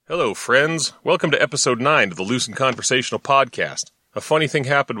Hello, friends. Welcome to episode 9 of the Loose and Conversational podcast. A funny thing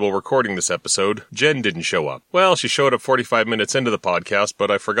happened while recording this episode. Jen didn't show up. Well, she showed up 45 minutes into the podcast,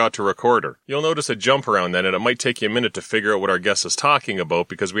 but I forgot to record her. You'll notice a jump around then, and it might take you a minute to figure out what our guest is talking about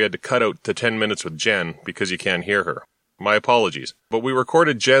because we had to cut out the 10 minutes with Jen because you can't hear her. My apologies. But we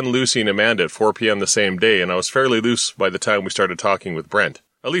recorded Jen, Lucy, and Amanda at 4 p.m. the same day, and I was fairly loose by the time we started talking with Brent.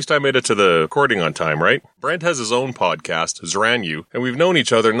 At least I made it to the recording on time, right? Brent has his own podcast, Zranyu, and we've known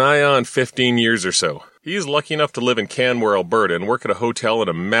each other nigh on 15 years or so. He's lucky enough to live in Canmore, Alberta, and work at a hotel in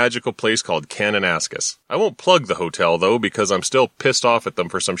a magical place called Kananaskis. I won't plug the hotel, though, because I'm still pissed off at them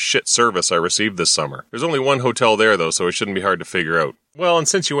for some shit service I received this summer. There's only one hotel there, though, so it shouldn't be hard to figure out. Well, and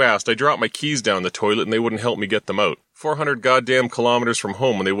since you asked, I dropped my keys down the toilet and they wouldn't help me get them out. 400 goddamn kilometers from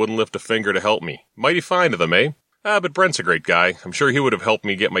home and they wouldn't lift a finger to help me. Mighty fine of them, eh? But Brent's a great guy. I'm sure he would have helped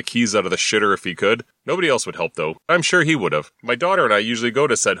me get my keys out of the shitter if he could. Nobody else would help, though. I'm sure he would have. My daughter and I usually go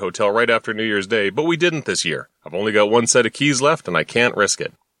to said hotel right after New Year's Day, but we didn't this year. I've only got one set of keys left, and I can't risk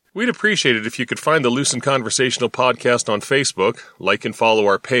it. We'd appreciate it if you could find the Loose and Conversational podcast on Facebook, like and follow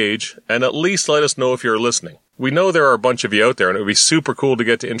our page, and at least let us know if you're listening. We know there are a bunch of you out there, and it would be super cool to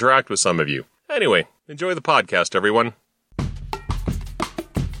get to interact with some of you. Anyway, enjoy the podcast, everyone.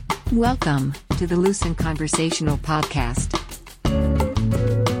 Welcome to the Loose and Conversational podcast.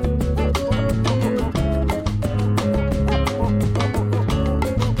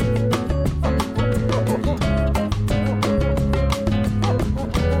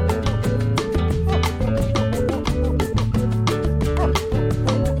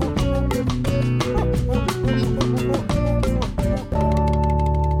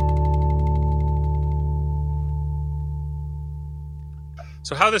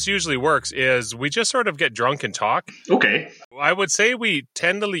 So how this usually works is we just sort of get drunk and talk. Okay. I would say we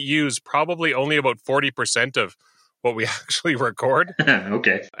tend to use probably only about 40% of what we actually record.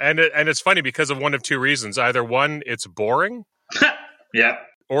 Okay. And it's funny because of one of two reasons. Either one, it's boring. Yeah.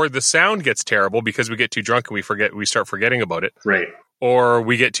 Or the sound gets terrible because we get too drunk and we start forgetting about it. Right. Or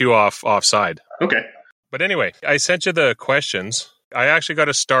we get too offside. Okay. But anyway, I sent you the questions. I actually got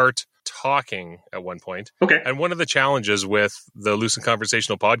to start talking at one point. Okay. And one of the challenges with the Loose and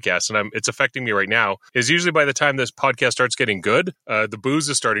Conversational podcast, and it's affecting me right now, is usually by the time this podcast starts getting good, the booze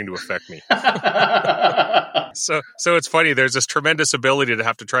is starting to affect me. So it's funny. There's this tremendous ability to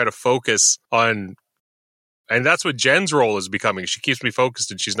have to try to focus on, and that's what Jen's role is becoming. She keeps me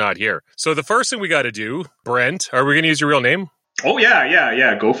focused and she's not here. So the first thing we got to do, Brent, are we going to use your real name? Oh,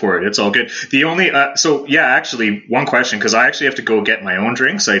 yeah. Go for it. It's all good. The only, actually, one question, because I actually have to go get my own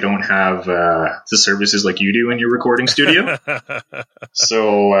drinks. I don't have the services like you do in your recording studio.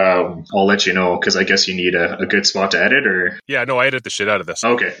 So I'll let you know, because I guess you need a good spot to edit, or? Yeah, no, I edit the shit out of this.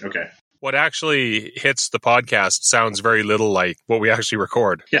 Okay. What actually hits the podcast sounds very little like what we actually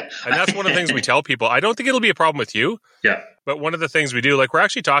record. Yeah. And that's one of the things we tell people. I don't think it'll be a problem with you. Yeah. But one of the things we do, like, we're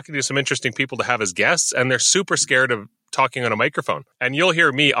actually talking to some interesting people to have as guests, and they're super scared of talking on a microphone. And you'll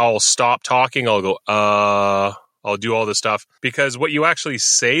hear me, I'll stop talking, I'll go, I'll do all this stuff, because what you actually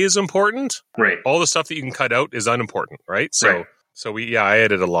say is important. Right. All the stuff that you can cut out is unimportant, right? So I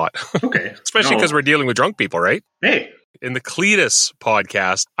edit a lot. Okay. Especially because we're dealing with drunk people, right? Hey. In the Cletus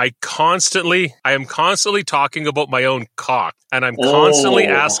podcast, I am constantly talking about my own cock, and I'm constantly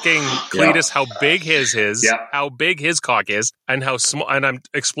asking Cletus how big his is, how big his cock is, and how small. And I'm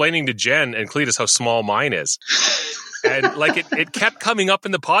explaining to Jen and Cletus how small mine is. And like it kept coming up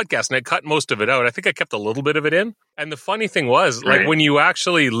in the podcast, and I cut most of it out. I think I kept a little bit of it in. And the funny thing was, like, when you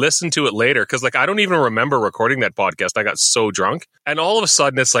actually listen to it later, because like I don't even remember recording that podcast. I got so drunk, and all of a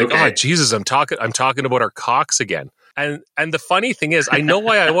sudden it's like, oh Jesus, I'm talking about our cocks again. And the funny thing is, I know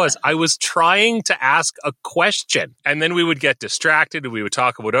why I was trying to ask a question, and then we would get distracted and we would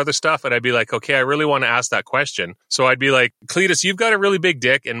talk about other stuff. And I'd be like, okay, I really want to ask that question. So I'd be like, Cletus, you've got a really big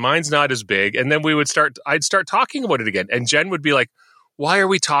dick and mine's not as big. And then I'd start talking about it again. And Jen would be like, why are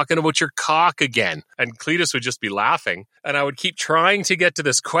we talking about your cock again? And Cletus would just be laughing. And I would keep trying to get to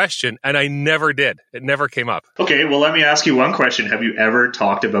this question, and I never did. It never came up. Okay, well, let me ask you one question. Have you ever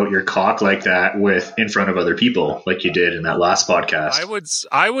talked about your cock like that in front of other people, like you did in that last podcast?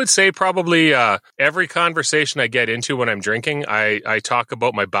 I would say probably every conversation I get into when I'm drinking, I talk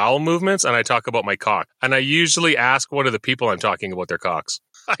about my bowel movements and I talk about my cock. And I usually ask one of the people I'm talking about their cocks.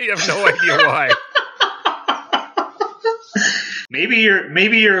 I have no idea why. Maybe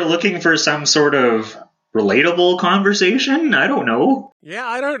you're looking for some sort of relatable conversation? I don't know. Yeah,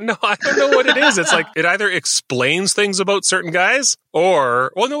 I don't know. I don't know what it is. It's like it either explains things about certain guys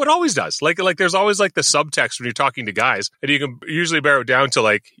or, well, no, it always does. Like there's always like the subtext when you're talking to guys, and you can usually narrow it down to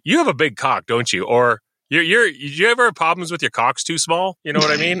like, you have a big cock, don't you? Or You ever have problems with your cock's too small? You know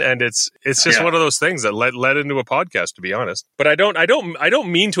what I mean? And it's just one of those things that led into a podcast, to be honest. But I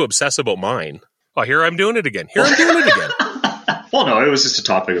don't mean to obsess about mine. Oh, here I'm doing it again. Well, no, it was just a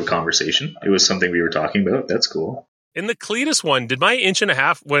topic of conversation. It was something we were talking about. That's cool. In the Cletus one, did my 1.5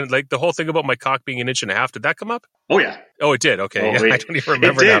 inches, when like the whole thing about my cock being 1.5 inches, did that come up? Oh, yeah. Oh, it did. Okay. I don't even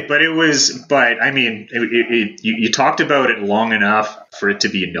remember it did, that. But I mean, you talked about it long enough for it to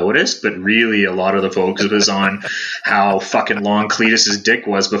be noticed, but really a lot of the focus was on how fucking long Cletus's dick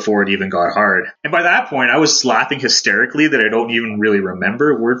was before it even got hard. And by that point, I was laughing hysterically that I don't even really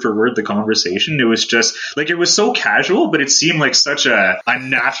remember word for word the conversation. It was just like, it was so casual, but it seemed like such a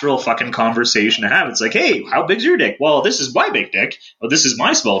natural fucking conversation to have. It's like, hey, how big's your dick? Well, this is my big dick. Well, this is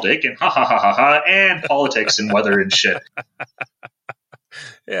my small dick, and ha ha ha ha ha, and politics and weather and shit.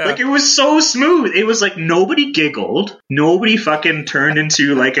 Yeah. Like, it was so smooth. It was like nobody giggled. Nobody fucking turned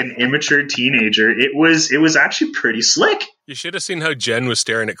into like an immature teenager. It was actually pretty slick. You should have seen how Jen was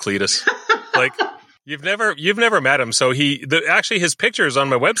staring at Cletus. Like, you've never met him. So actually his picture is on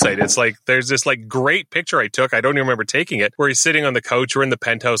my website. It's like, there's this like great picture I took. I don't even remember taking it, where he's sitting on the couch. We're in the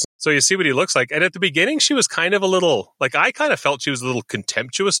penthouse. So you see what he looks like. And at the beginning, she was kind of a little, like, I kind of felt she was a little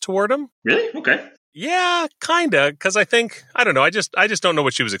contemptuous toward him. Really? Okay. Yeah, kinda, because I don't know. I just don't know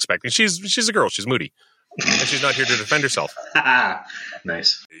what she was expecting. She's a girl. She's moody, and she's not here to defend herself.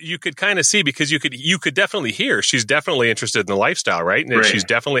 Nice. You could kind of see, because you could definitely hear she's definitely interested in the lifestyle, right? And she's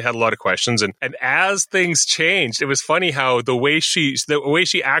definitely had a lot of questions. And as things changed, it was funny how the way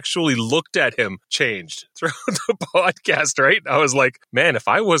she actually looked at him changed throughout the podcast. Right? I was like, man, if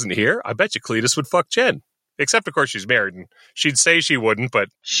I wasn't here, I bet you Cletus would fuck Jen. Except, of course, she's married, and she'd say she wouldn't, but...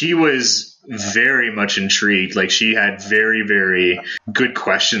 She was very much intrigued. Like, she had very, very good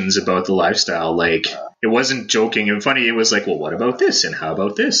questions about the lifestyle. Like, it wasn't joking and funny. It was like, well, what about this? And how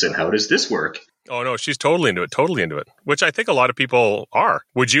about this? And how does this work? Oh, no, she's totally into it, which I think a lot of people are.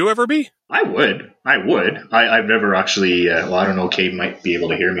 Would you ever be? I would. I've never actually, well, I don't know, Kate might be able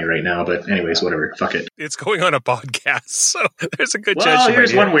to hear me right now, but anyways, whatever, fuck it. It's going on a podcast, so there's a good chance. Well,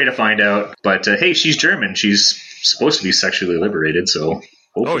 here's one way to find out, but hey, she's German. She's supposed to be sexually liberated, so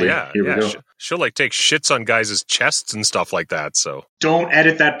hopefully, here we go. She'll like take shits on guys' chests and stuff like that, so. Don't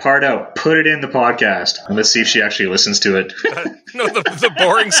edit that part out. Put it in the podcast, and let's see if she actually listens to it. No, the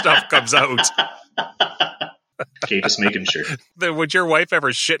boring stuff comes out. Okay, just making sure. Would your wife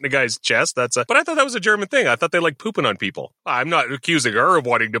ever shit in a guy's chest? But I thought that was a German thing. I thought they like pooping on people. I'm not accusing her of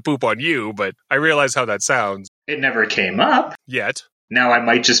wanting to poop on you, but I realize how that sounds. It never came up. Yet. Now I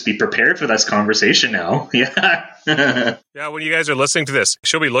might just be prepared for this conversation now. Yeah. Yeah, when you guys are listening to this,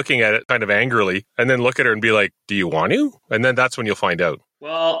 she'll be looking at it kind of angrily, and then look at her and be like, do you want to? And then that's when you'll find out.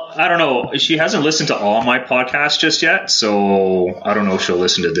 Well, I don't know. She hasn't listened to all my podcasts just yet, so I don't know if she'll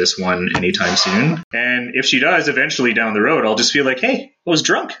listen to this one anytime soon. And if she does, eventually down the road, I'll just feel like, hey, I was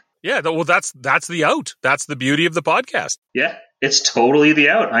drunk. Yeah, well, that's the out. That's the beauty of the podcast. Yeah, it's totally the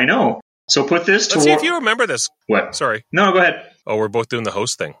out. I know. So put this to... Let's see if you remember this. What? Sorry. No, go ahead. Oh, we're both doing the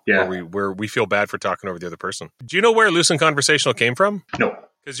host thing. Yeah. Where we feel bad for talking over the other person. Do you know where Loose and Conversational came from? No.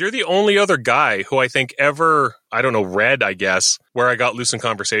 Because you're the only other guy who I think ever, I don't know, read, I guess, where I got Loose and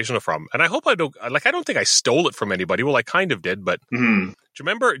Conversational from. And I hope I don't think I stole it from anybody. Well, I kind of did, but do you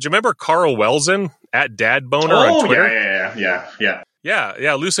remember Carl Welzen at Dadboner on Twitter?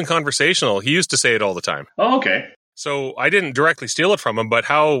 Yeah, Loose and Conversational. He used to say it all the time. Oh, okay. So I didn't directly steal it from him, but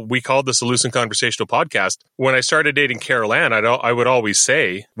how we called this a Loose and Conversational podcast, when I started dating Carol Ann, I would always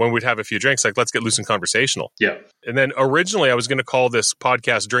say, when we'd have a few drinks, like, let's get loose and conversational. Yeah. And then originally I was going to call this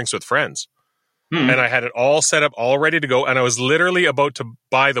podcast Drinks with Friends. And I had it all set up, all ready to go. And I was literally about to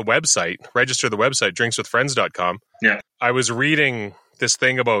buy the website, register the website, drinkswithfriends.com. Yeah. I was reading this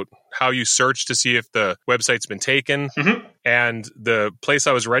thing about how you search to see if the website's been taken. And the place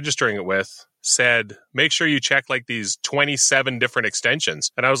I was registering it with said, make sure you check like these 27 different extensions.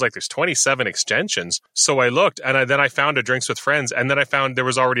 And I was like, there's 27 extensions. So I looked, and then I found a Drinks with Friends, and then I found there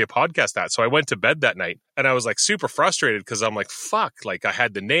was already a podcast that. So I went to bed that night, and I was like super frustrated because I'm like, fuck, like I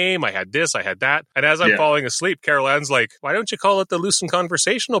had the name, I had this, I had that. And as I'm falling asleep, Carol Ann's like, why don't you call it the Loose and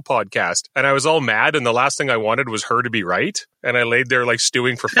Conversational podcast? And I was all mad, and the last thing I wanted was her to be right. And I laid there like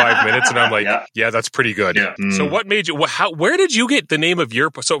stewing for 5 minutes, and I'm like, yeah, that's pretty good. Yeah. So what made you, where did you get the name of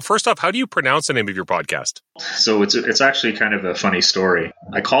your, so first off, how do you pronounce the name of your podcast? So it's actually kind of a funny story.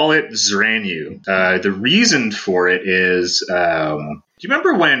 I call it Zranu. The reason for it is, do you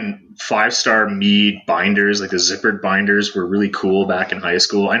remember when 5-star mead binders, like the zippered binders, were really cool back in high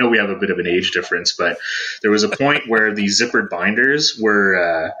school? I know we have a bit of an age difference, but there was a point where the zippered binders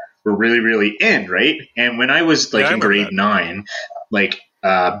were really, really in, right? And when I was like in grade 9, like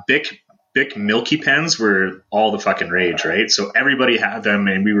Bic Bic Milky pens were all the fucking rage, right? So everybody had them,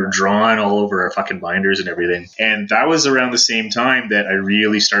 and we were drawing all over our fucking binders and everything. And that was around the same time that I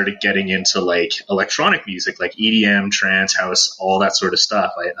really started getting into like electronic music, like EDM, trance, house, all that sort of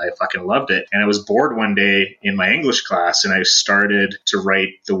stuff. I fucking loved it. And I was bored one day in my English class, and I started to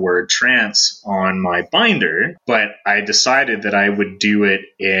write the word trance on my binder, but I decided that I would do it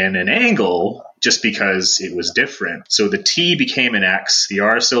in an angle just because it was different. So the T became an X, the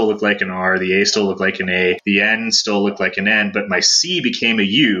R still looked like an R, the A still looked like an A, the N still looked like an N, but my C became a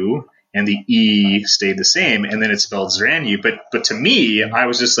U, and the E stayed the same, and then it spelled Zranu. But to me, I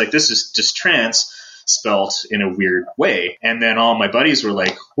was just like, this is just trance spelt in a weird way. And then all my buddies were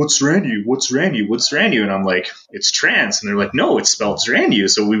like, what's Zranu? What's Zranu? What's Zranu? And I'm like, it's trance. And they're like, no, it's spelled Zranu.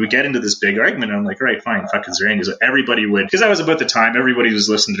 So we would get into this big argument. And I'm like, all right, fine, fucking Zranu. So everybody would, because that was about the time everybody was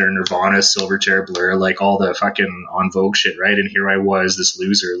listening to Nirvana, Silverchair, Blur, like all the fucking On Vogue shit, right? And here I was, this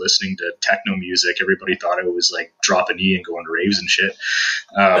loser listening to techno music. Everybody thought I was like dropping E and going to raves and shit.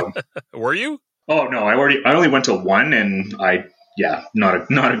 Were you? Oh no, I only went to one, and not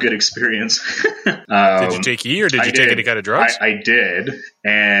a good experience. Did you take E, or did you take any kind of drugs? I did.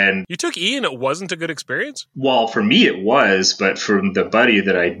 And you took E and it wasn't a good experience? Well, for me it was, but from the buddy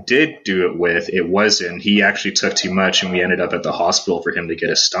that I did do it with, it wasn't. He actually took too much, and we ended up at the hospital for him to get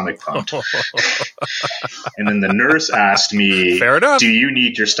his stomach pumped. And then the nurse asked me, fair enough, do you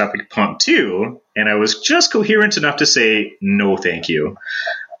need your stomach pumped too? And I was just coherent enough to say, no, thank you.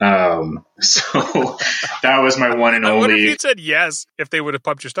 So that was my one and only. I wonder if you'd said yes if they would have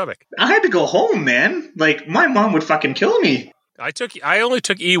pumped your stomach. I had to go home, man. Like, my mom would fucking kill me. I only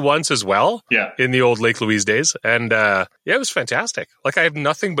took E once as well. Yeah. In the old Lake Louise days. And it was fantastic. Like, I have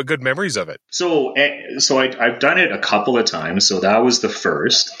nothing but good memories of it. So I've done it a couple of times. So that was the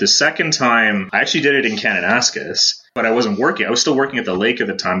first. The second time, I actually did it in Kananaskis. But I wasn't working. I was still working at the lake at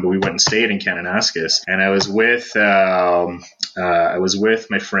the time, but we went and stayed in Kananaskis. And I was with my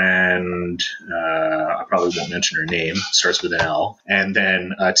friend, I probably won't mention her name, starts with an L, and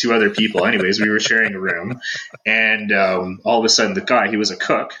then two other people. Anyways, we were sharing a room, and all of a sudden the guy, he was a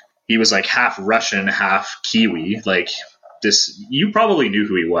cook. He was like half Russian, half Kiwi, like this. You probably knew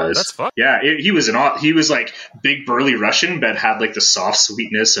who he was. That's fun. Yeah, he was like big burly Russian, but had like the soft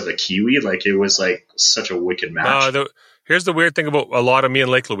sweetness of a Kiwi. Like, it was like such a wicked match. Here's the weird thing about a lot of me in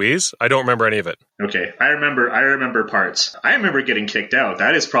Lake Louise. I don't remember any of it. Okay. I remember parts. I remember getting kicked out.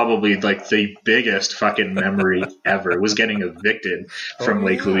 That is probably like the biggest fucking memory ever, was getting evicted from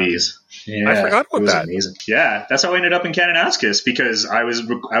Lake Louise. Yeah, I forgot about that. Amazing. Yeah, that's how I ended up in Kananaskis, because I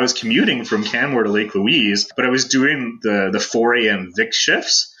was commuting from Canmore to Lake Louise, but I was doing the 4 a.m. Vic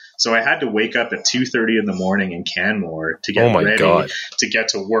shifts. So I had to wake up at 2:30 in the morning in Canmore to get ready to get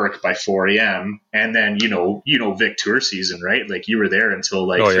to work by 4 a.m. And then, you know, Vic tour season, right? Like, you were there until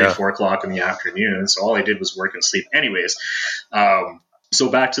like 4 o'clock in the afternoon. So all I did was work and sleep. Anyways, so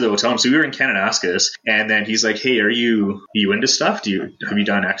back to the hotel. So we were in Kananaskis, and then he's like, hey, are you into stuff? Have you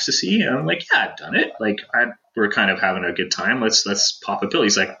done ecstasy? And I'm like, yeah, I've done it. Like, we're kind of having a good time. Let's pop a pill.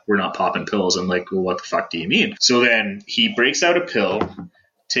 He's like, we're not popping pills. I'm like, well, what the fuck do you mean? So then he breaks out a pill,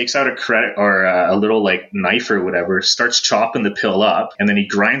 takes out a credit or a little like knife or whatever, starts chopping the pill up, and then he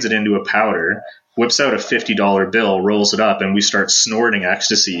grinds it into a powder, whips out a $50 bill, rolls it up, and we start snorting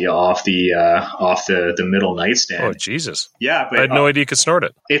ecstasy off the middle nightstand. Oh, Jesus. Yeah. But I had no idea you could snort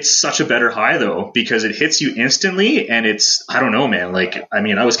it. It's such a better high, though, because it hits you instantly, and it's, I don't know, man. Like, I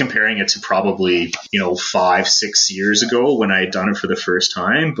mean, I was comparing it to probably, 5-6 years ago when I had done it for the first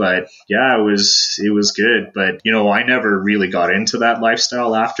time, but yeah, it was good. But, I never really got into that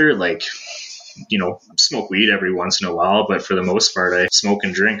lifestyle after, like, smoke weed every once in a while, but for the most part, I smoke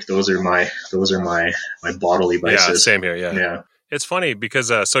and drink. Those are my bodily vices. Yeah, same here. Yeah. It's funny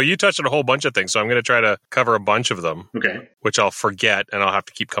because, so you touched on a whole bunch of things, so I'm going to try to cover a bunch of them. Okay. Which I'll forget, and I'll have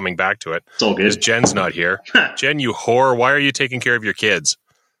to keep coming back to it. It's all good. Because Jen's not here. Jen, you whore, why are you taking care of your kids?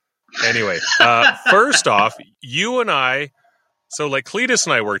 Anyway, first off, you and I, so like Cletus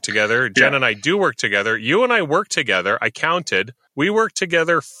and I work together, Jen and I do work together. You and I work together, I counted, we worked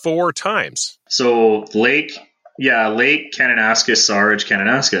together 4 times. So Lake Kananaskis, Sarge,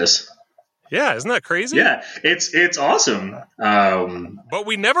 Kananaskis. Yeah, isn't that crazy? Yeah, it's awesome. But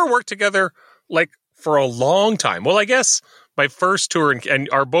we never worked together like for a long time. Well, I guess my first tour and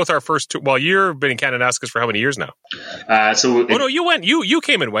both our first tour. Well, you've been in Kananaskis for how many years now? No, you went. You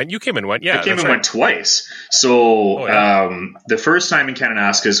came and went. You came and went. Yeah, I came and went twice. So the first time in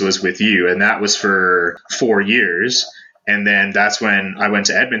Kananaskis was with you, and that was for 4 years. And then that's when I went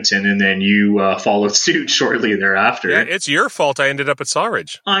to Edmonton, and then you followed suit shortly thereafter. Yeah, it's your fault I ended up at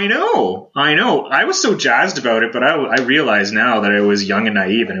Sawridge. I know. I was so jazzed about it, but I realize now that I was young and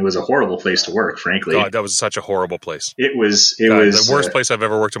naive, and it was a horrible place to work, frankly. God, that was such a horrible place. It was the worst place I've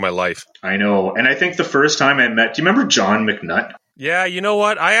ever worked in my life. I know. And I think the first time I met, do you remember John McNutt? Yeah, you know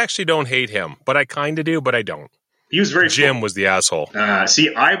what? I actually don't hate him, but I kind of do, but I don't. He was very Jim was the asshole.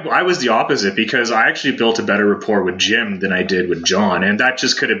 See, I was the opposite because I actually built a better rapport with Jim than I did with John, and that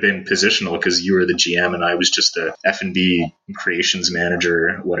just could have been positional because you were the GM and I was just the F&B creations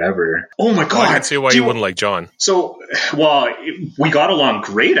manager, whatever. Oh my God! Well, I can see why you wouldn't like John. So, we got along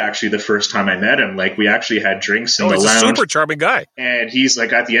great actually the first time I met him. Like we actually had drinks in the lounge. He's a super charming guy. And he's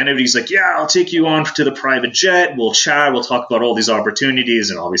like, at the end of it, he's like, "Yeah, I'll take you on to the private jet. We'll chat. We'll talk about all these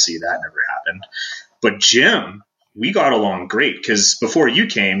opportunities." And obviously that never happened. But Jim, we got along great because before you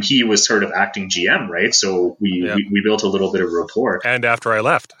came, he was sort of acting GM, right? So we built a little bit of rapport. And after I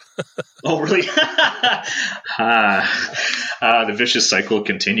left. Oh, really? The vicious cycle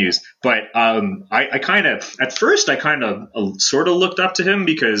continues. But I kind of, at first, I kind of sort of looked up to him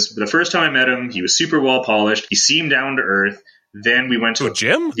because the first time I met him, he was super well polished. He seemed down to earth. Then we went to a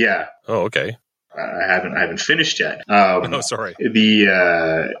gym? Yeah. Oh, okay. I haven't finished yet. Sorry. We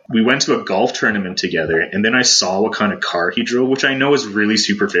went to a golf tournament together, and then I saw what kind of car he drove, which I know is really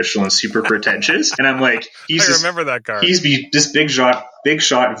superficial and super pretentious. And I'm like, remember that car. He's this big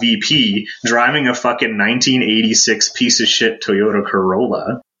shot VP driving a fucking 1986 piece of shit Toyota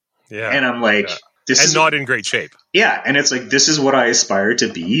Corolla. Yeah. And I'm like, this is not in great shape. Yeah, and it's like, this is what I aspire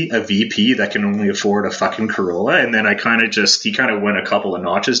to be, a VP that can only afford a fucking Corolla. And then he kind of went a couple of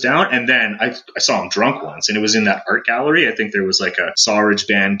notches down. And then I saw him drunk once, and it was in that art gallery. I think there was like a Sawridge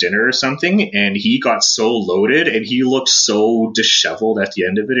band dinner or something. And he got so loaded, and he looked so disheveled at the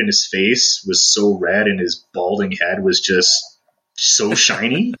end of it. And his face was so red, and his balding head was just so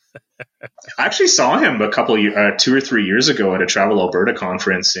shiny. I actually saw him 2 or 3 years ago at a Travel Alberta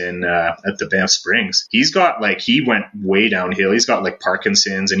conference at the Banff Springs. He went way downhill. He's got like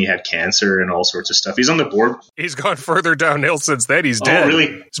Parkinson's, and he had cancer and all sorts of stuff. He's on the board. He's gone further downhill since then. He's dead. Oh, really?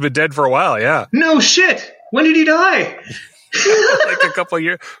 He's been dead for a while, yeah. No shit. When did he die? Like a couple of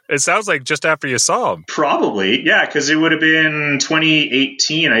years. It sounds like just after you saw him. Probably, yeah, because it would have been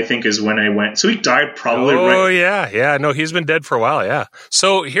 2018, I think, is when I went. So he died probably. Oh, yeah. No, he's been dead for a while, yeah.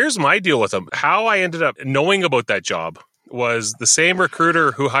 So here's my deal with him. How I ended up knowing about that job was the same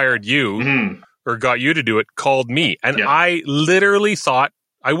recruiter who hired you or got you to do it called me. And I literally thought,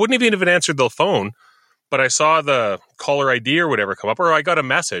 I wouldn't even answered the phone, but I saw the caller ID or whatever come up, or I got a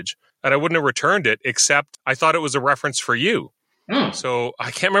message. And I wouldn't have returned it, except I thought it was a reference for you. So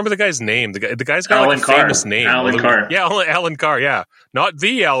I can't remember the guy's name. The guy's got like a famous name. Alan Carr. Yeah, Alan Carr, yeah. Not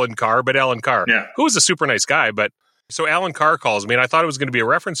the Alan Carr, but Alan Carr. Yeah. Who was a super nice guy. But so Alan Carr calls me, and I thought it was going to be a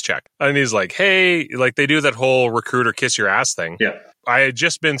reference check. And he's like, hey, like they do that whole recruiter kiss your ass thing. Yeah. I had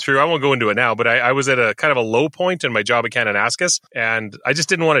just been through, I won't go into it now, but I was at a kind of a low point in my job at Kananaskis, and I just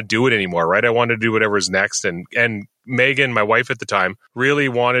didn't want to do it anymore, right? I wanted to do whatever's next. And Megan, my wife at the time, really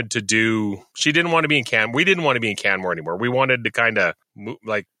wanted to do, she didn't want to be in Canmore. We didn't want to be in Canmore anymore. We wanted to kind of,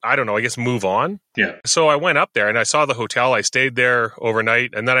 move on. Yeah. So I went up there and I saw the hotel. I stayed there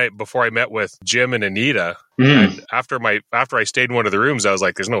overnight. And then before I met with Jim and Anita, and after I stayed in one of the rooms, I was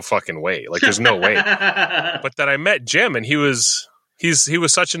like, there's no fucking way. Like, there's no way. But then I met Jim, and he was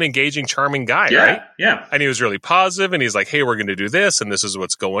such an engaging, charming guy, right? Yeah. And he was really positive, and he's like, hey, we're going to do this, and this is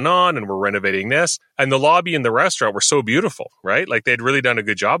what's going on, and we're renovating this. And the lobby and the restaurant were so beautiful, right? Like, they'd really done a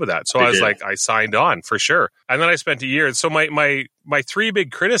good job of that. So I signed on for sure. And then I spent a year. So my three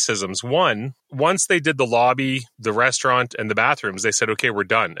big criticisms, one, once they did the lobby, the restaurant, and the bathrooms, they said, okay, we're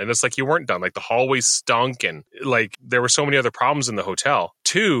done. And it's like, you weren't done. Like, the hallways stunk, and like, there were so many other problems in the hotel.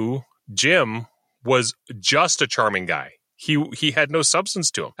 Two, Jim was just a charming guy. He had no substance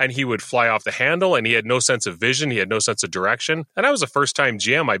to him, and he would fly off the handle, and he had no sense of vision. He had no sense of direction. And I was a first-time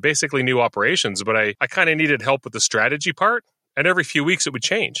GM. I basically knew operations, but I kind of needed help with the strategy part. And every few weeks it would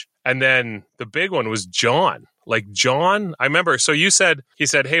change. And then the big one was John. Like John, I remember. So he said,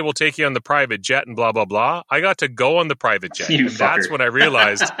 hey, we'll take you on the private jet and blah, blah, blah. I got to go on the private jet. And that's when I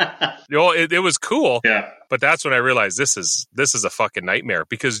realized, it was cool. Yeah. But that's when I realized this is a fucking nightmare,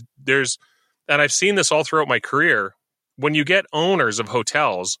 because and I've seen this all throughout my career. When you get owners of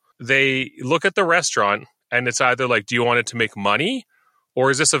hotels, they look at the restaurant and it's either like, do you want it to make money, or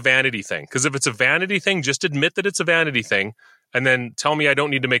is this a vanity thing? Because if it's a vanity thing, just admit that it's a vanity thing and then tell me I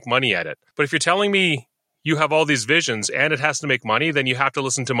don't need to make money at it. But if you're telling me you have all these visions and it has to make money, then you have to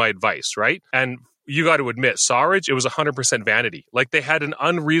listen to my advice, right? And you got to admit, Sawridge, it was 100% vanity. Like they had an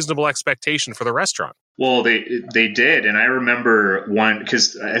unreasonable expectation for the restaurant. Well, they did, and I remember one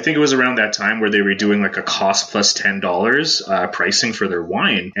because I think it was around that time where they were doing like a cost plus $10 pricing for their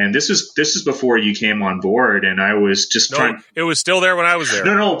wine, and this is before you came on board, and I was just trying. It was still there when I was there.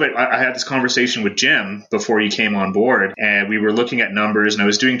 No, but I had this conversation with Jim before you came on board, and we were looking at numbers, and I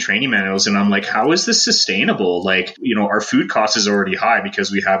was doing training manuals, and I'm like, how is this sustainable? Like, our food cost is already high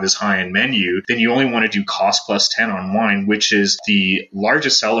because we have this high-end menu. Then you only want to do cost plus 10 on wine, which is the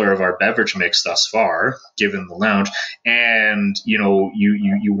largest seller of our beverage mix thus far, given the lounge, and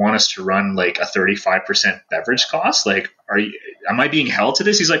you want us to run like a 35% beverage cost. Like, am I being held to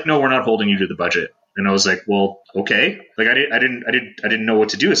this? He's like, no, we're not holding you to the budget. And I was like, well, okay. Like I didn't know what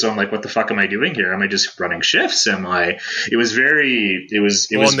to do. So I'm like, what the fuck am I doing here? Am I just running shifts? It was very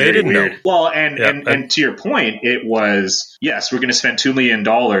very weird. Know. Well, and to your point, it was, yes, we're going to spend $2 million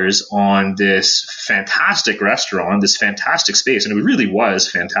on this fantastic restaurant, this fantastic space. And it really was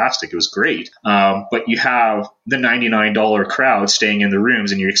fantastic. It was great. But you have the $99 crowd staying in the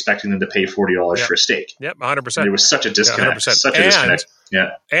rooms and you're expecting them to pay $40 for a steak. Yep. 100%. There was such a disconnect. 100%. Such a disconnect.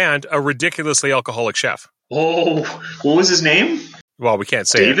 Yeah. And a ridiculously alcoholic chef. Oh, what was his name? Well, we can't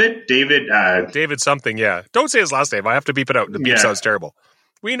say it. David something, yeah. Don't say his last name. I have to beep it out. The beep sounds terrible.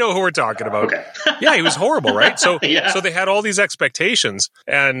 We know who we're talking about. Okay. Yeah, he was horrible, right? So so they had all these expectations,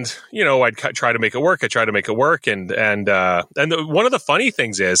 and I'd try to make it work. And one of the funny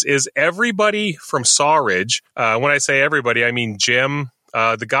things is everybody from Sawridge, when I say everybody, I mean Jim,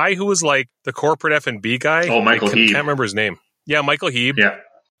 the guy who was like the corporate F&B guy. Oh, Michael Heeb. I can't remember his name. Yeah, Michael Heeb. Yeah.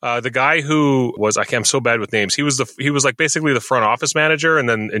 The guy who was, I'm so bad with names. He was like basically the front office manager and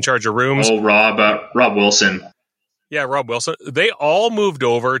then in charge of rooms. Oh, Rob Wilson. Yeah, Rob Wilson. They all moved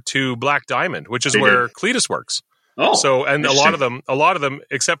over to Black Diamond, which is where Cletus works. Oh, so, and a lot of them,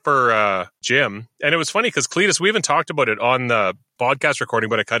 except for Jim. And it was funny because Cletus, we even talked about it on the podcast recording,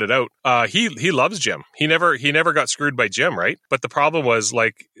 but I cut it out. He loves Jim. He never got screwed by Jim, right? But the problem was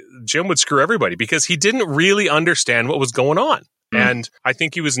like Jim would screw everybody because he didn't really understand what was going on. And I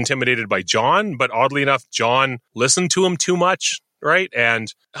think he was intimidated by John, but oddly enough, John listened to him too much, right? And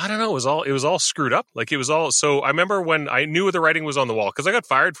I don't know, it was all screwed up. Like it was all. So I remember when I knew the writing was on the wall because I got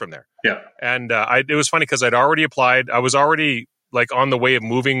fired from there. Yeah, and it was funny because I'd already applied. I was already like on the way of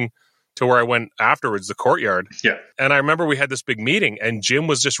moving to where I went afterwards, the Courtyard. Yeah. And I remember we had this big meeting and Jim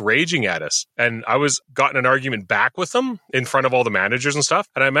was just raging at us. And I got in an argument back with him in front of all the managers and stuff.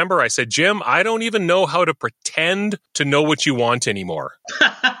 And I remember I said, Jim, I don't even know how to pretend to know what you want anymore.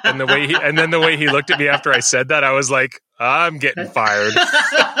 And then the way he looked at me after I said that, I was like, I'm getting fired.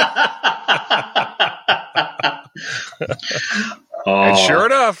 And sure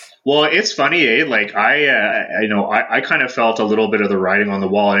enough. Well, it's funny, eh? Like I kind of felt a little bit of the writing on the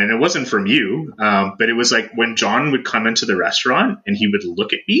wall, and it wasn't from you, but it was like when John would come into the restaurant and he would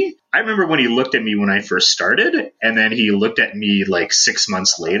look at me. I remember when he looked at me when I first started, and then he looked at me like 6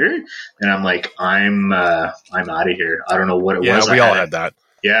 months later, and I'm like, I'm out of here. I don't know what it was. Yeah, we all had that.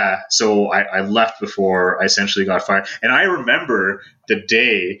 Yeah, so I left before I essentially got fired, and I remember the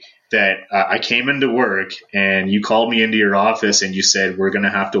day that I came into work and you called me into your office and you said, we're going to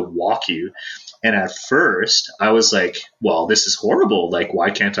have to walk you. And at first I was like, well, this is horrible. Like,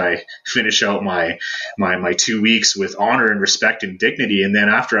 why can't I finish out my 2 weeks with honor and respect and dignity? And then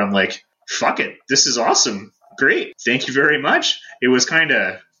after I'm like, fuck it. This is awesome. Great. Thank you very much. It was kind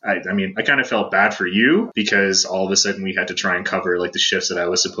of, I kind of felt bad for you because all of a sudden we had to try and cover like the shifts that I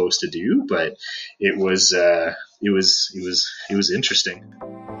was supposed to do, but it was interesting.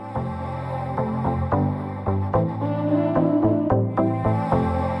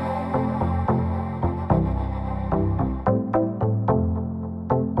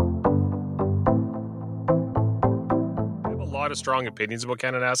 Of strong opinions about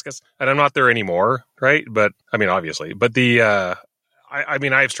Kananaskis, and I'm not there anymore, right? But I mean, obviously, but I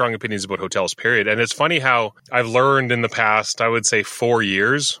have strong opinions about hotels, period. And it's funny how I've learned in the past, I would say 4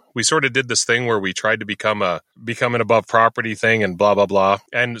 years, we sort of did this thing where we tried to become an above property thing and blah, blah, blah.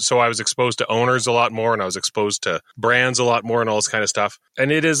 And so I was exposed to owners a lot more and I was exposed to brands a lot more and all this kind of stuff. And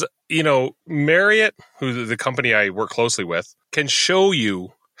it is, Marriott, who the company I work closely with, can show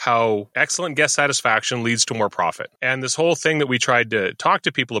you how excellent guest satisfaction leads to more profit. And this whole thing that we tried to talk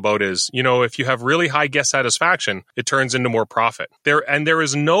to people about is, if you have really high guest satisfaction, it turns into more profit. There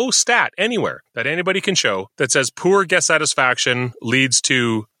is no stat anywhere that anybody can show that says poor guest satisfaction leads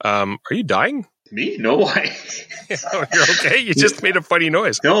to, are you dying? Me? No, You're okay. You just made a funny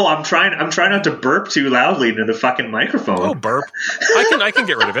noise. No, I'm trying not to burp too loudly into the fucking microphone. Oh, burp! I can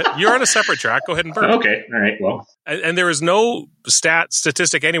get rid of it. You're on a separate track. Go ahead and burp. Okay, all right. Well, and there is no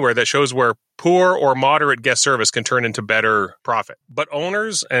statistic anywhere that shows where poor or moderate guest service can turn into better profit. But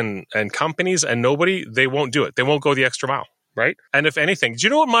owners and companies and nobody, they won't do it. They won't go the extra mile. Right. And if anything, do you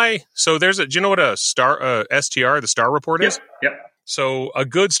know what do you know what a STR, the star report is? Yep. So a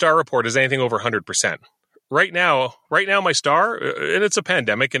good star report is anything over 100%. Right now, my star, and it's a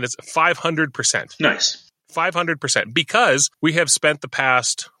pandemic, and it's 500%. Nice. 500%, because we have spent the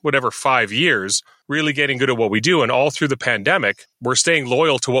past, 5 years really getting good at what we do. And all through the pandemic, we're staying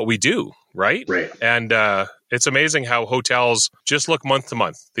loyal to what we do. Right. Right. And it's amazing how hotels just look month to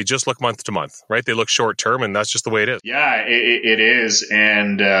month. They just look month to month. Right. They look short term, and that's just the way it is. Yeah, it is.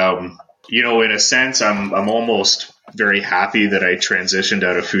 And, in a sense, I'm almost very happy that I transitioned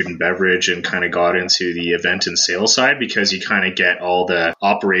out of food and beverage and kind of got into the event and sales side, because you kind of get all the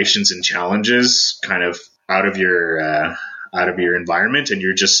operations and challenges kind of out of your environment, and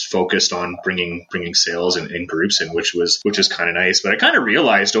you're just focused on bringing sales in groups, and which was kind of nice. But I kind of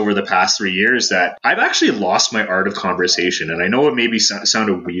realized over the past 3 years that I've actually lost my art of conversation. And I know it maybe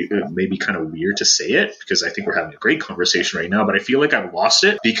sounded weird, maybe kind of weird to say it, because I think we're having a great conversation right now, but I feel like I've lost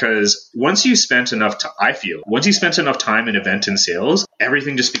it, because once you spent enough time in event and sales,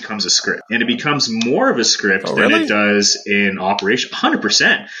 everything just becomes a script, and it becomes more of a script than it does in operation.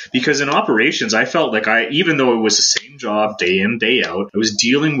 100%. Because in operations, I felt like even though it was the same job day in, day out, I was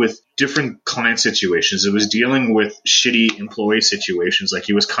dealing with different client situations. It was dealing with shitty employee situations. Like,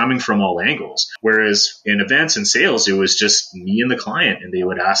 it was coming from all angles. Whereas in events and sales, it was just me and the client, and they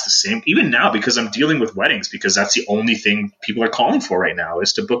would ask the same. Even now, because I'm dealing with weddings, because that's the only thing people are calling for right now,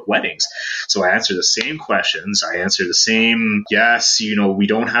 is to book weddings. So I answer the same questions. I answer the same, yes, we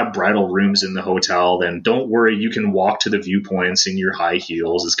don't have bridal rooms in the hotel. Then don't worry, you can walk to the viewpoints in your high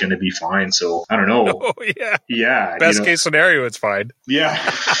heels. It's going to be fine. So I don't know. Oh, yeah. Yeah. Best case scenario, it's fine. Yeah.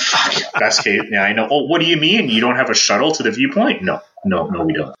 Best case. Yeah, I know. Oh, what do you mean? You don't have a shuttle to the viewpoint? No,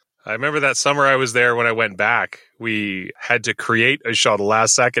 we don't. I remember that summer I was there when I went back. We had to create a shuttle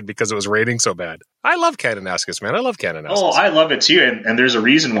last second because it was raining so bad. I love Kananaskis, man. I love Kananaskis. Oh, I love it too. And there's a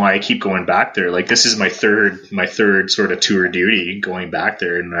reason why I keep going back there. Like, this is my third sort of tour duty going back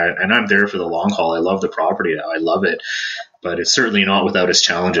there. And I'm there for the long haul. I love the property. I love it. But it's certainly not without its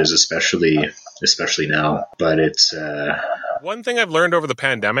challenges, especially now. But it's... One thing I've learned over the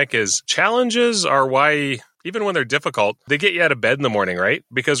pandemic is challenges are why, even when they're difficult, they get you out of bed in the morning, right?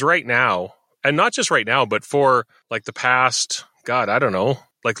 Because right now, and not just right now, but for like the past, God, I don't know,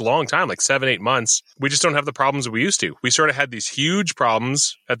 like long time, like 7-8 months, we just don't have the problems that we used to. We sort of had these huge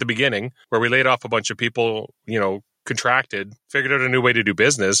problems at the beginning where we laid off a bunch of people, contracted, figured out a new way to do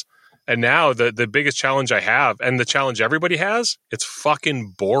business. And now the biggest challenge I have, and the challenge everybody has, it's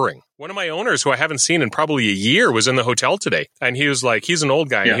fucking boring. One of my owners, who I haven't seen in probably a year, was in the hotel today. And he was like, he's an old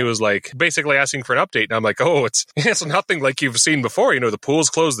guy. Yeah. And he was like, basically asking for an update. And I'm like, oh, it's nothing like you've seen before. The pool's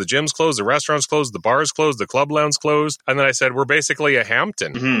closed, the gym's closed, the restaurant's closed, the bar's closed, the club lounge's closed. And then I said, we're basically a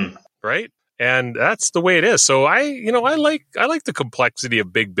Hampton, right? And that's the way it is. So I like the complexity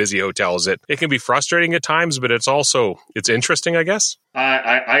of big, busy hotels. It can be frustrating at times, but it's interesting, I guess.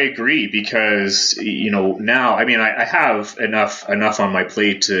 I agree, because now, I have enough on my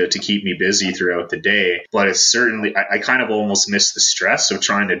plate to keep me busy throughout the day, but it's certainly, I kind of almost miss the stress of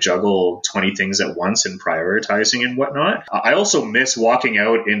trying to juggle 20 things at once and prioritizing and whatnot. I also miss walking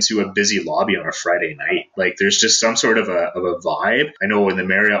out into a busy lobby on a Friday night. Like, there's just some sort of a vibe. I know in the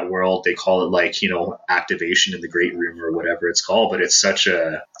Marriott world they call it activation in the great room or whatever it's called, but it's such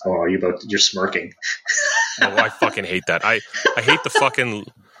a, you're smirking. Oh, I fucking hate that. I hate the fucking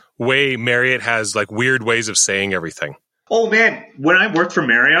way Marriott has like weird ways of saying everything. Oh man, when I worked for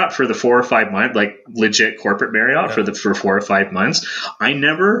Marriott for the 4 or 5 months, like legit corporate Marriott for 4 or 5 months,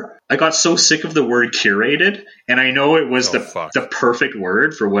 I got so sick of the word curated, and I know it was the perfect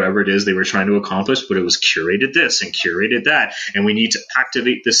word for whatever it is they were trying to accomplish, but it was curated this and curated that, and we need to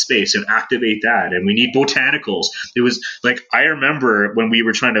activate this space and activate that, and we need botanicals. It was like, I remember when we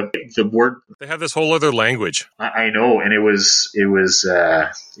were trying to, the word, they have this whole other language. I know, and it was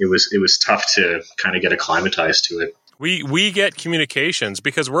tough to kind of get acclimatized to it. We get communications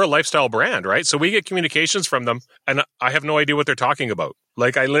because we're a lifestyle brand, right? So we get communications from them, and I have no idea what they're talking about.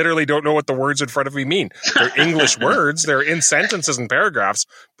 Like, I literally don't know what the words in front of me mean. They're English words. They're in sentences and paragraphs,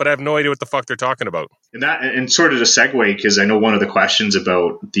 but I have no idea what the fuck they're talking about. And sort of to segue, because I know one of the questions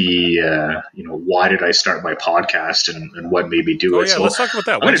about the, why did I start my podcast and what made me do it? Yeah, so let's talk about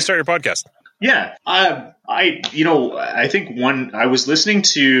that. Why did you start your podcast? Yeah. I think I was listening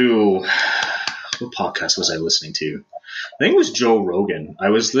to... what podcast was I listening to? I think it was Joe Rogan. I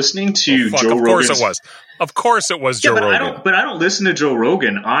was listening to Joe Rogan. Of course it was. Of course it was Joe Rogan. I don't listen to Joe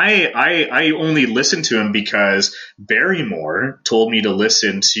Rogan. I only listen to him because Barrymore told me to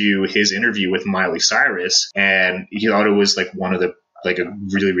listen to his interview with Miley Cyrus, and he thought it was like one of the like a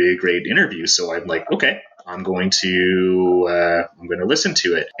really, really great interview. So I'm like, okay, I'm going to listen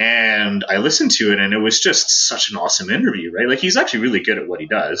to it. And I listened to it, and it was just such an awesome interview, right? Like, he's actually really good at what he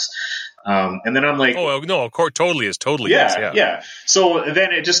does. And then I'm like, oh no, of course, totally is. Yeah. So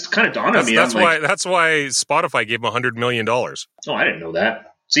then it just kind of dawned on me. That's why Spotify gave him $100 million. Oh, I didn't know that.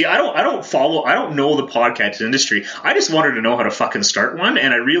 See, I don't know the podcast industry. I just wanted to know how to fucking start one,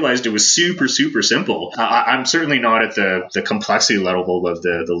 and I realized it was super, super simple. I'm certainly not at the complexity level of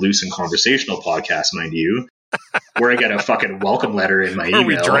the loose and conversational podcast, mind you, where I get a fucking welcome letter in my email.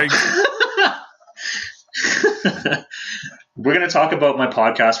 We drank. We're going to talk about my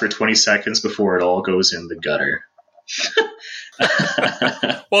podcast for 20 seconds before it all goes in the gutter.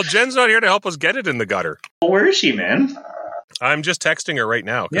 Well, Jen's not here to help us get it in the gutter. Well, where is she, man? I'm just texting her right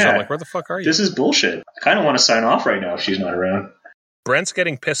now because I'm like, where the fuck are you? This is bullshit. I kind of want to sign off right now if she's not around. Brent's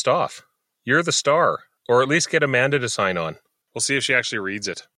getting pissed off. You're the star. Or at least get Amanda to sign on. We'll see if she actually reads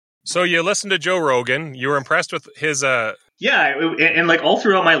it. So you listened to Joe Rogan. You were impressed with his... Yeah, and like all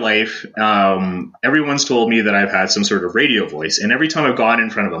throughout my life, everyone's told me that I've had some sort of radio voice. And every time I've gone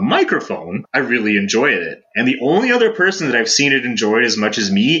in front of a microphone, I really enjoyed it. And the only other person that I've seen it enjoy as much as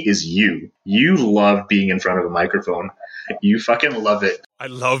me is you. You love being in front of a microphone. You fucking love it. I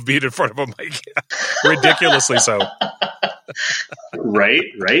love being in front of a mic. Ridiculously so. Right.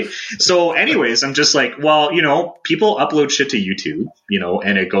 So anyways, I'm just like, well, you know, people upload shit to YouTube, you know,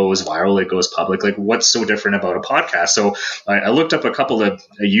 and it goes viral, it goes public. Like, what's so different about a podcast? So I looked up a couple of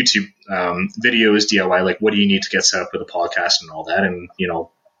YouTube videos, DIY, like, what do you need to get set up with a podcast and all that? And, you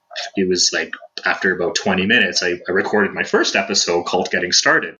know, it was like after about 20 minutes, I recorded my first episode called Getting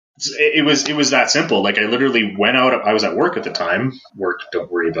Started. It was that simple. Like, I literally went out. I was at work at the time. Work,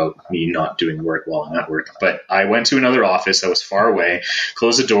 don't worry about me not doing work while I'm at work. But I went to another office that was far away,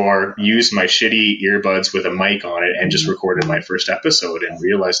 closed the door, used my shitty earbuds with a mic on it, and just recorded my first episode and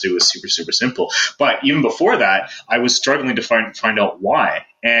realized it was super, super simple. But even before that, I was struggling to find out why.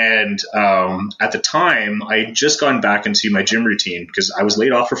 And at the time, I had just gotten back into my gym routine because I was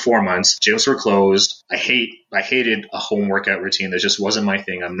laid off for 4 months. Gyms were closed. I hated a home workout routine. That just wasn't my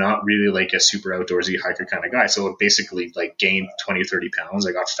thing. I'm not really like a super outdoorsy hiker kind of guy. So it basically like gained 20, 30 pounds.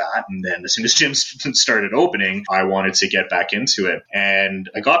 I got fat. And then as soon as gyms started opening, I wanted to get back into it. And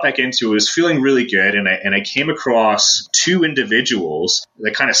I got back into it. I was feeling really good. And I came across two individuals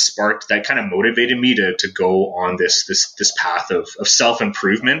that kind of motivated me to go on this path of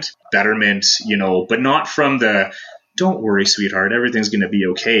self-improvement, betterment, you know, but not from the, don't worry, sweetheart, everything's going to be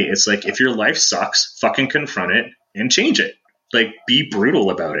okay. It's like, if your life sucks, fucking confront it and change it. Like, be brutal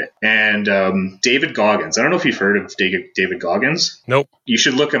about it. And David Goggins, I don't know if you've heard of David Goggins. Nope. You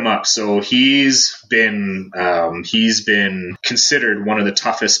should look him up. So he's been considered one of the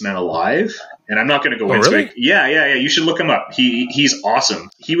toughest men alive. And I'm not going to go into it. Yeah. You should look him up. He's awesome.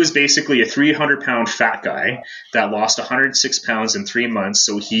 He was basically a 300-pound fat guy that lost 106 pounds in 3 months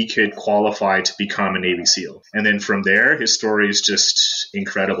so he could qualify to become a Navy SEAL. And then from there, his story is just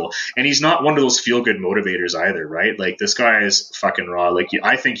incredible. And he's not one of those feel-good motivators either, right? Like, this guy is fucking raw. Like,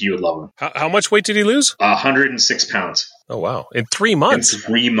 I think you would love him. How much weight did he lose? 106 pounds. Oh, wow. In 3 months? In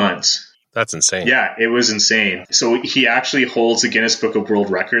 3 months. That's insane. Yeah, it was insane. So he actually holds the Guinness Book of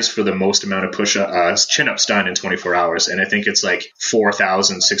World Records for the most amount of chin-ups done in 24 hours. And I think it's like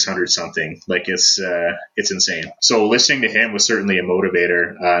 4,600 something. Like, it's insane. So listening to him was certainly a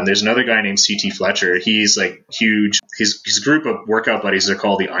motivator. And there's another guy named C.T. Fletcher. He's like huge. His group of workout buddies are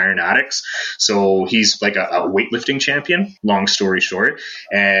called the Iron Addicts. So he's like a weightlifting champion, long story short.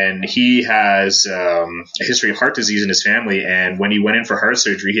 And he has a history of heart disease in his family. And when he went in for heart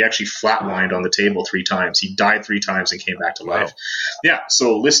surgery, he actually flatlined on the table 3 times. He died 3 times and came back to life. Wow. Yeah.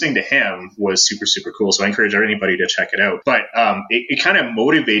 So listening to him was super, super cool. So I encourage anybody to check it out. But it kind of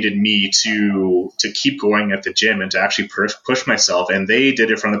motivated me to keep going at the gym and to actually push myself. And they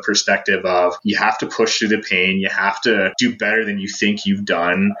did it from the perspective of, you have to push through the pain. You have to do better than you think you've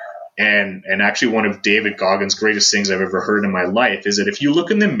done. And actually, one of David Goggins' greatest things I've ever heard in my life is that if you look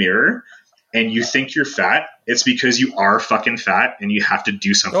in the mirror and you think you're fat, it's because you are fucking fat and you have to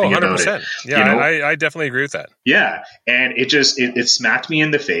do something about it. Yeah, you know? I definitely agree with that. Yeah. And it smacked me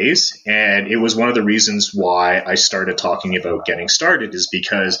in the face. And it was one of the reasons why I started talking about getting started, is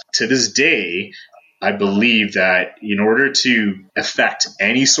because to this day, I believe that in order to affect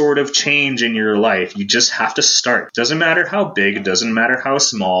any sort of change in your life, you just have to start. Doesn't matter how big, it doesn't matter how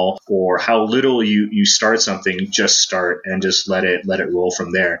small or how little you start something, just start and just let it roll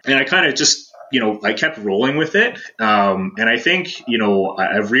from there. And I kind of just, I kept rolling with it. And I think,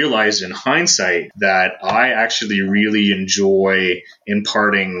 I've realized in hindsight that I actually really enjoy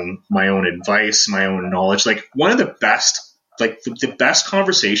imparting my own advice, my own knowledge. Like one of the best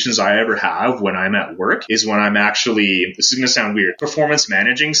conversations I ever have when I'm at work is when I'm actually, this is going to sound weird, performance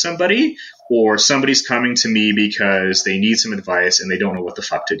managing somebody, or somebody's coming to me because they need some advice and they don't know what the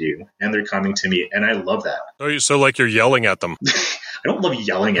fuck to do. And they're coming to me. And I love that. So like you're yelling at them. I don't love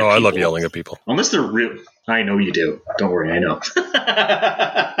yelling at people. I love yelling at people. Unless they're real. I know you do. Don't worry, I know.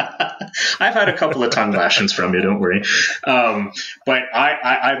 I've had a couple of tongue lashings from you, don't worry. But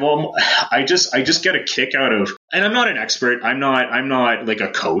I just get a kick out of, and I'm not an expert. I'm not like a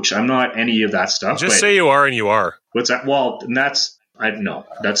coach. I'm not any of that stuff. Just say you are and you are. What's that? Well, no,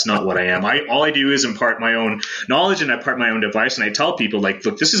 that's not what I am. All I do is impart my own knowledge and I impart my own advice, and I tell people, like,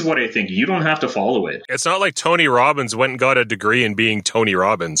 look, this is what I think. You don't have to follow it. It's not like Tony Robbins went and got a degree in being Tony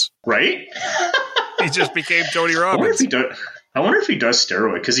Robbins. Right? He just became Tony Robbins. I wonder if he does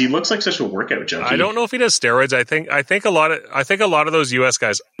steroid, because he looks like such a workout junkie. I don't know if he does steroids. I think a lot of those US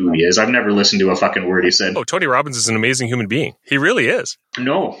guys. Who he is? I've never listened to a fucking word he said. Oh, Tony Robbins is an amazing human being. He really is.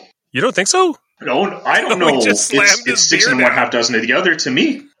 No. You don't think so? No, I don't know. Just slammed it's 6 and 1/2 dozen of the other to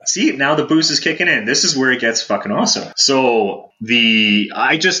me. See, now the booze is kicking in. This is where it gets fucking awesome. So you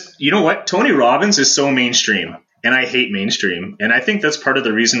know what? Tony Robbins is so mainstream. And I hate mainstream. And I think that's part of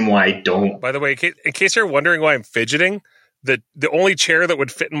the reason why I don't. By the way, in case you're wondering why I'm fidgeting, the only chair that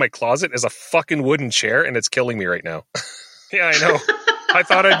would fit in my closet is a fucking wooden chair, and it's killing me right now. Yeah, I know. I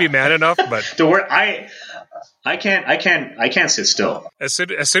thought I'd be man enough, but don't worry. I can't sit still. As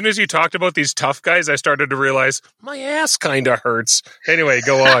soon as you talked about these tough guys, I started to realize my ass kind of hurts. Anyway,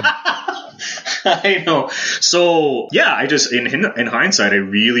 go on. I know. So yeah, I just in hindsight, I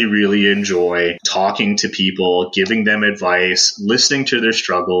really, really enjoy talking to people, giving them advice, listening to their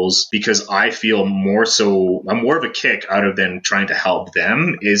struggles, because I feel I'm more of a kick out of them trying to help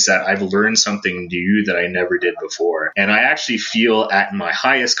them is that I've learned something new that I never did before. And I actually feel at my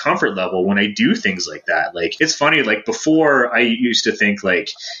highest comfort level when I do things like that. Like, it's funny, like before I used to think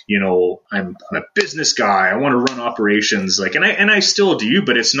like, I'm a business guy. I want to run operations, like, and I still do,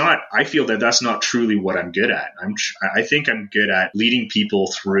 but it's not, I feel that that's not truly what I'm good at. I think I'm good at leading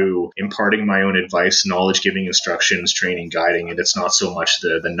people through imparting my own advice, knowledge, giving instructions, training, guiding, and it's not so much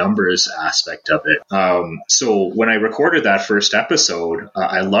the numbers aspect of it. So when I recorded that first episode,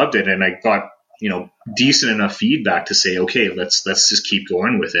 I loved it, and I got decent enough feedback to say, okay, let's just keep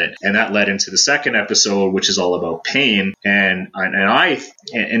going with it. And that led into the second episode, which is all about pain. And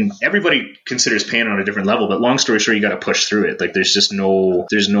everybody considers pain on a different level, but long story short, you got to push through it. Like, there's no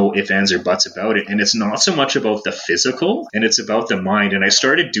ifs, ands, or buts about it. And it's not so much about the physical, and it's about the mind. And I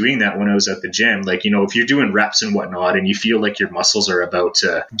started doing that when I was at the gym. Like, if you're doing reps and whatnot, and you feel like your muscles are about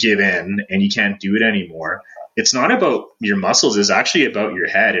to give in and you can't do it anymore, it's not about your muscles, it's actually about your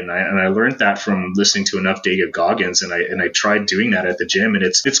head. And I learned that from listening to enough David Goggins, and I tried doing that at the gym, and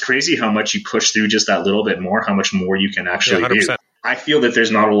it's crazy how much you push through just that little bit more, how much more you can actually do. I feel that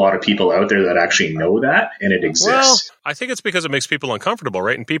there's not a lot of people out there that actually know that, and it exists. Well, I think it's because it makes people uncomfortable,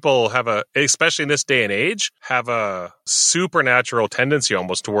 right? And people especially in this day and age, have a supernatural tendency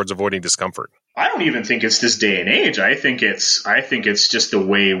almost towards avoiding discomfort. I don't even think it's this day and age. I think it's just the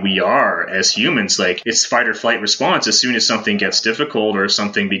way we are as humans. Like, it's fight or flight response. As soon as something gets difficult or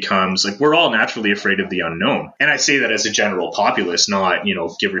something becomes, like, we're all naturally afraid of the unknown. And I say that as a general populace, not,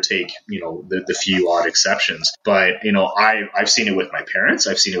 give or take, the few odd exceptions. But, I've seen it with my parents.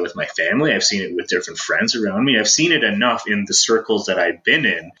 I've seen it with my family. I've seen it with different friends around me. I've seen it enough in the circles that I've been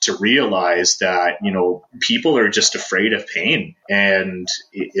in to realize that, people are just afraid of pain. And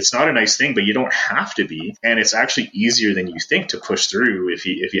it's not a nice thing, but you don't have to be, and it's actually easier than you think to push through if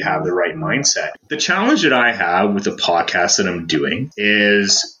you have the right mindset. The challenge that I have with the podcast that I'm doing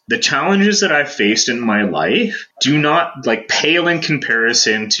is the challenges that I've faced in my life do not pale in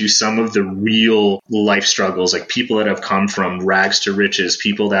comparison to some of the real life struggles, like people that have come from rags to riches,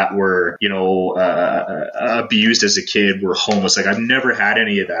 people that were, abused as a kid, were homeless. Like, I've never had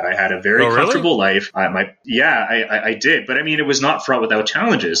any of that. I had a very comfortable life. I did. But I mean, it was not fraught without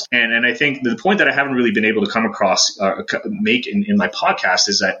challenges. And I think the point that I haven't really been able to come across, make in my podcast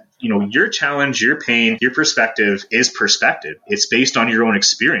is that, your challenge, your pain, your perspective is perspective. It's based on your own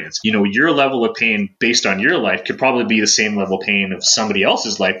experience. Your level of pain based on your life could probably be the same level of pain of somebody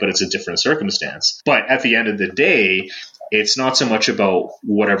else's life, but it's a different circumstance. But at the end of the day, it's not so much about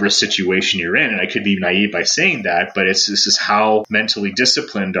whatever situation you're in. And I could be naive by saying that, but this is how mentally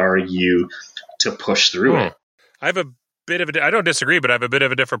disciplined are you to push through it. I have a bit of I don't disagree, but I have a bit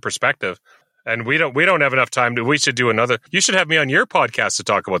of a different perspective. And we don't have enough time. We should do another. You should have me on your podcast to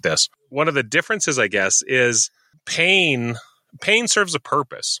talk about this. One of the differences, I guess, is pain. Pain serves a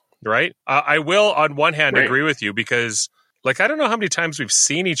purpose, right? I will, on one hand, agree with you because, like, I don't know how many times we've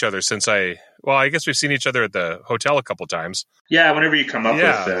seen each other since I guess we've seen each other at the hotel a couple times. Yeah, whenever you come up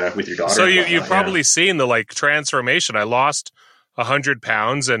with your daughter. So you've probably seen the, like, transformation. I lost 100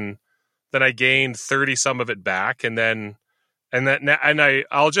 pounds and then I gained 30 some of it back,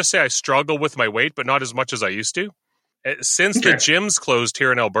 I'll just say I struggle with my weight, but not as much as I used to. Since the gyms closed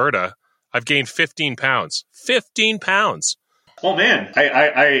here in Alberta, I've gained 15 pounds. 15 pounds. Oh, man.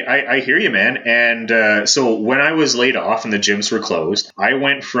 I hear you, man. And so when I was laid off and the gyms were closed, I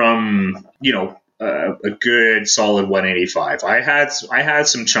went from, a good solid 185. I had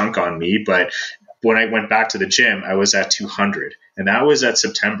some chunk on me, but when I went back to the gym, I was at 200. And that was at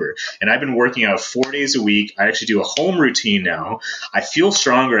September. And I've been working out 4 days a week. I actually do a home routine now. I feel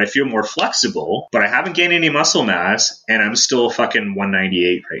stronger. I feel more flexible, but I haven't gained any muscle mass and I'm still fucking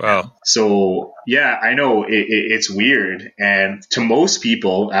 198 right now. So yeah, I know it's weird. And to most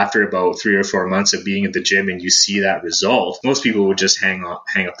people, after about 3 or 4 months of being at the gym and you see that result, most people would just hang up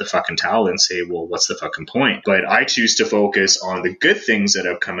the fucking towel and say, well, what's the fucking point? But I choose to focus on the good things that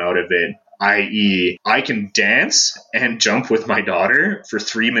have come out of it. I.e., I can dance and jump with my daughter for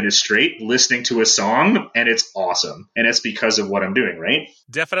 3 minutes straight, listening to a song, and it's awesome. And it's because of what I'm doing, right?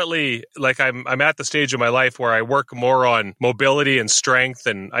 Definitely, like I'm at the stage of my life where I work more on mobility and strength,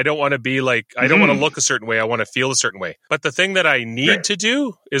 and I don't want to be like, I don't want to look a certain way, I want to feel a certain way. But the thing that I need to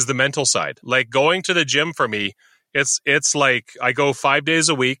do is the mental side. Like going to the gym for me, it's like I go 5 days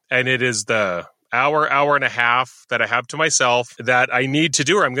a week, and it is the hour and a half that I have to myself that I need to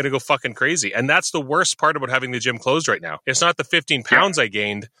do or I'm going to go fucking crazy. And that's the worst part about having the gym closed right now. It's not the 15 pounds I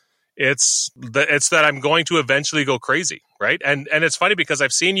gained. It's that I'm going to eventually go crazy, right? And it's funny because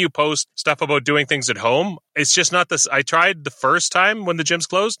I've seen you post stuff about doing things at home. It's just not this. I tried the first time when the gym's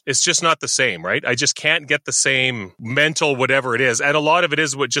closed. It's just not the same, right? I just can't get the same mental whatever it is. And a lot of it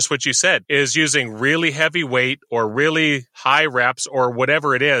is what you said, is using really heavy weight or really high reps or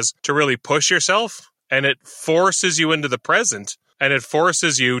whatever it is to really push yourself. And it forces you into the present and it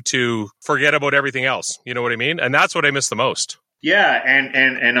forces you to forget about everything else. You know what I mean? And that's what I miss the most. Yeah,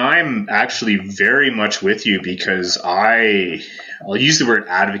 and I'm actually very much with you because I'll use the word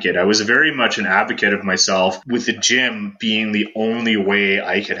advocate. I was very much an advocate of myself with the gym being the only way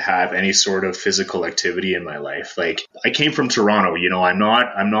I could have any sort of physical activity in my life. Like I came from Toronto, I'm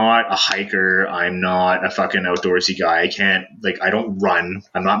not a hiker. I'm not a fucking outdoorsy guy. I don't run.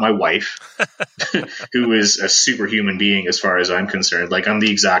 I'm not my wife who is a superhuman being as far as I'm concerned. Like I'm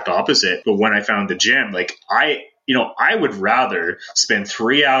the exact opposite. But when I found the gym, I would rather spend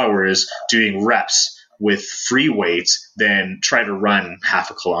 3 hours doing reps with free weights than try to run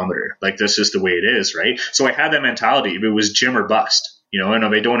half a kilometer. Like this is the way it is, right? So I had that mentality. It was gym or bust, and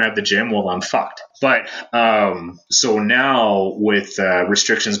if I don't have the gym, well, I'm fucked. But so now with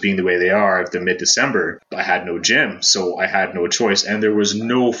restrictions being the way they are at the mid-December, I had no gym, so I had no choice. And there was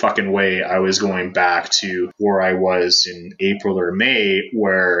no fucking way I was going back to where I was in April or May,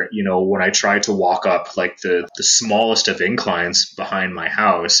 where, when I tried to walk up like the smallest of inclines behind my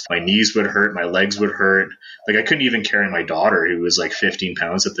house, my knees would hurt, my legs would hurt. Like I couldn't even carry my daughter, who was like 15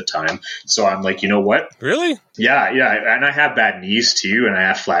 pounds at the time. So I'm like, you know what? Really? Yeah. And I have bad knees too, and I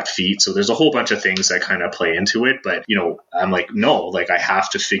have flat feet. So there's a whole bunch of things that kind of play into it. But, I'm like, no, like I have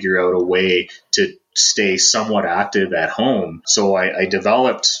to figure out a way to stay somewhat active at home. So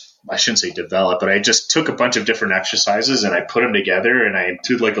I shouldn't say develop, but I just took a bunch of different exercises and I put them together and I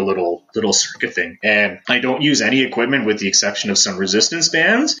did like a little circuit thing. And I don't use any equipment with the exception of some resistance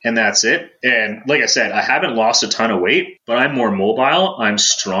bands, and that's it. And like I said, I haven't lost a ton of weight, but I'm more mobile, I'm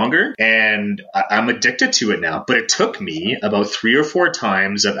stronger, and I'm addicted to it now. But it took me about 3 or 4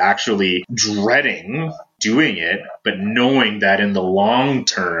 times of actually dreading doing it, but knowing that in the long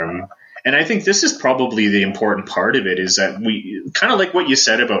term. And I think this is probably the important part of it, is that we kind of like what you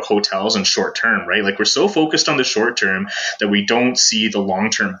said about hotels and short term, right? Like we're so focused on the short term that we don't see the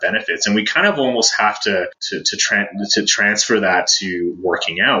long term benefits, and we kind of almost have to transfer that to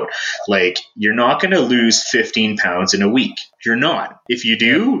working out. Like you're not going to lose 15 pounds in a week. You're not. If you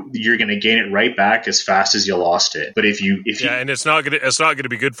do, you're going to gain it right back as fast as you lost it. But if you and it's not going to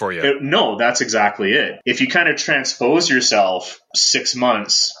be good for you. No, that's exactly it. If you kind of transpose yourself 6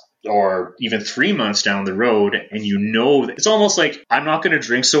 months or even 3 months down the road, and it's almost like I'm not going to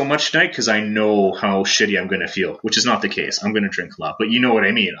drink so much tonight because I know how shitty I'm going to feel, which is not the case. I'm going to drink a lot, but you know what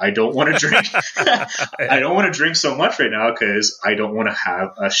I mean. I don't want to drink. I don't want to drink so much right now because I don't want to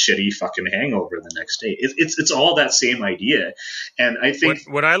have a shitty fucking hangover the next day. It's all that same idea, and I think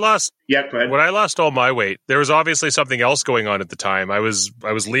when I lost. Yeah, go ahead. When I lost all my weight, there was obviously something else going on at the time. I was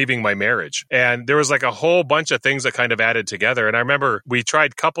leaving my marriage, and there was like a whole bunch of things that kind of added together. And I remember we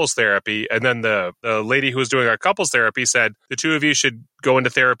tried couples therapy, and then the lady who was doing our couples therapy said the two of you should go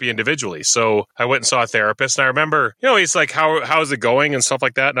into therapy individually. So I went and saw a therapist, and I remember, he's like, how's it going and stuff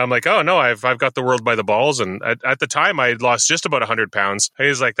like that. And I'm like, oh no, I've got the world by the balls. And at the time I had lost just about 100 pounds. And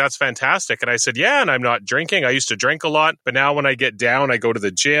he's like, that's fantastic. And I said, yeah, and I'm not drinking. I used to drink a lot, but now when I get down, I go to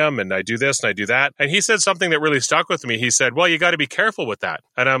the gym and I do this and I do that. And he said something that really stuck with me. He said, well, you got to be careful with that.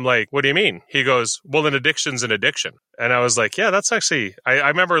 And I'm like, what do you mean? He goes, well, an addiction's an addiction. And I was like, yeah, that's actually, I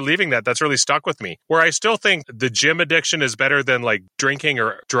remember leaving that. That's really stuck with me. Where I still think the gym addiction is better than like drinking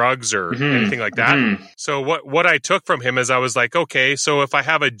or drugs or anything like that. Mm-hmm. So what I took from him is I was like, okay, so if I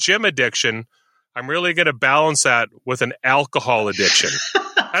have a gym addiction, I'm really going to balance that with an alcohol addiction.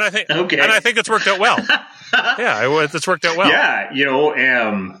 And I think it's worked out well. Yeah, it's worked out well.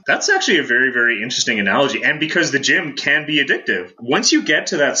 Yeah, that's actually a very, very interesting analogy. And because the gym can be addictive, once you get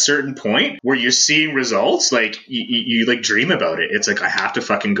to that certain point where you're seeing results, like you like dream about it. It's like, I have to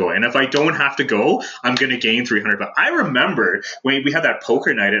fucking go. And if I don't have to go, I'm going to gain 300 pounds. I remember when we had that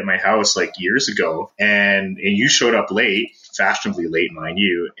poker night at my house like years ago, and you showed up late. Fashionably late, mind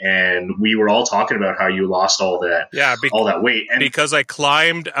you, and we were all talking about how you lost all that weight. And because I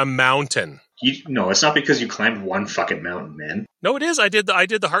climbed a mountain. No, it's not because you climbed one fucking mountain, man. No, it is. I did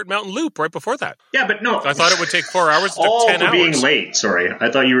the Heart Mountain Loop right before that. Yeah, but no. I thought it would take 4 hours. It took 10 hours. Being late, sorry.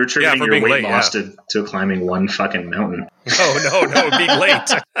 I thought you were attributing your weight loss to climbing one fucking mountain. No, being late.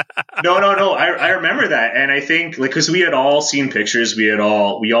 No. I remember that. And I think, like, because we had all seen pictures, we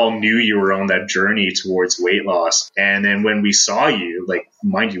all knew you were on that journey towards weight loss. And then when we saw you, like,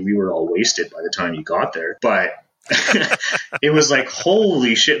 mind you, we were all wasted by the time you got there. But it was like,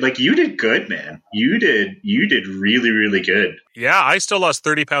 holy shit, like, you did good, man. You did really, really good. Yeah, I still lost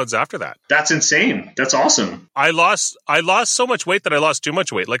 30 pounds after that. That's insane. That's awesome. I lost so much weight that I lost too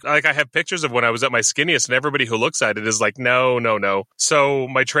much weight. Like I have pictures of when I was at my skinniest, and everybody who looks at it is like, no. So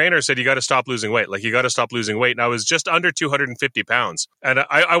my trainer said, you got to stop losing weight. Like, you got to stop losing weight. And I was just under 250 pounds. And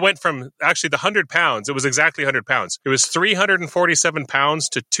I went from actually the 100 pounds. It was exactly 100 pounds. It was 347 pounds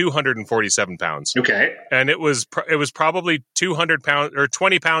to 247 pounds. Okay. And it was probably 200 pounds or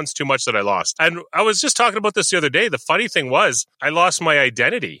 20 pounds too much that I lost. And I was just talking about this the other day. The funny thing was, I lost my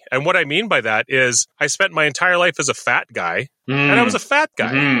identity. And what I mean by that is I spent my entire life as a fat guy. And I was a fat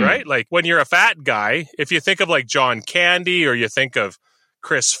guy, right? Like, when you're a fat guy, if you think of like John Candy or you think of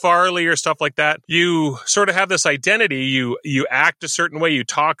Chris Farley or stuff like that, you sort of have this identity. You act a certain way, you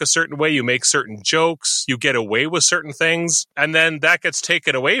talk a certain way, you make certain jokes, you get away with certain things, and then that gets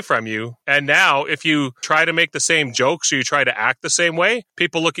taken away from you. And now if you try to make the same jokes or you try to act the same way,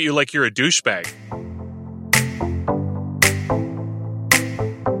 people look at you like you're a douchebag.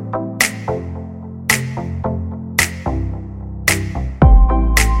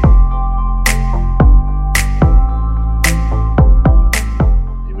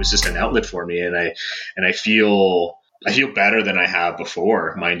 Was just an outlet for me, and I feel better than I have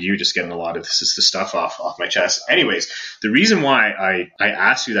before, mind you, just getting a lot of this stuff off my chest. Anyways, the reason why I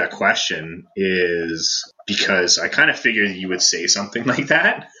asked you that question is because I kind of figured you would say something like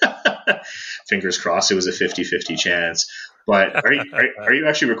that. Fingers crossed it was a 50-50 chance. But are you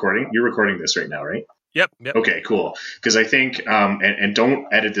actually recording? You're recording this right now, right? Yep. Okay, cool. Because I think, and don't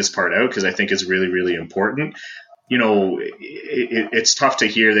edit this part out, because I think it's really, really important. It's tough to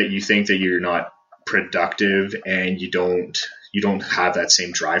hear that you think that you're not productive and you don't have that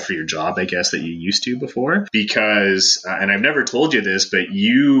same drive for your job, I guess, that you used to before. Because, and I've never told you this, but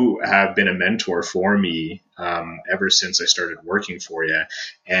you have been a mentor for me ever since I started working for you.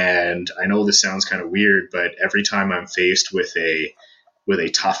 And I know this sounds kind of weird, but every time I'm faced with a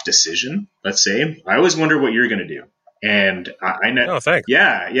tough decision, let's say, I always wonder what you're going to do. And thanks.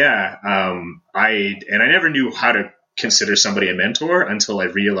 Yeah. I never knew how to consider somebody a mentor until I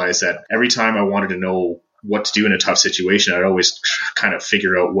realized that every time I wanted to know what to do in a tough situation, I'd always kind of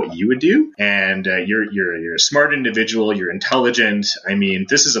figure out what you would do. And you're a smart individual. You're intelligent. I mean,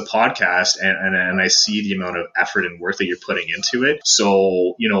 this is a podcast, and I see the amount of effort and work that you're putting into it.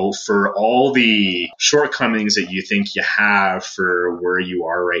 So, for all the shortcomings that you think you have for where you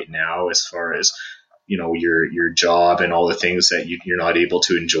are right now, as far as your job and all the things that you're not able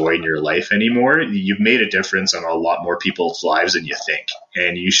to enjoy in your life anymore. You've made a difference on a lot more people's lives than you think.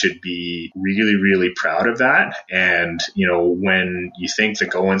 And you should be really, really proud of that. And, when you think the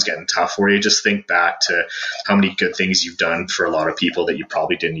going's getting tough for you, just think back to how many good things you've done for a lot of people that you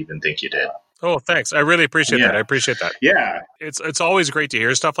probably didn't even think you did. Oh, thanks. I really appreciate that. I appreciate that. Yeah. It's always great to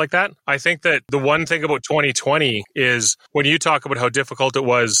hear stuff like that. I think that the one thing about 2020 is when you talk about how difficult it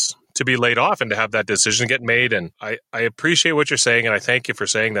was to be laid off and to have that decision get made. And I appreciate what you're saying, and I thank you for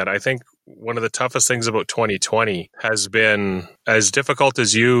saying that. I think one of the toughest things about 2020 has been, as difficult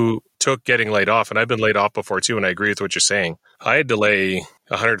as you took getting laid off, and I've been laid off before too, and I agree with what you're saying. I had to lay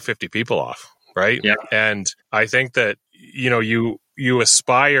 150 people off, right? Yeah. And I think that, you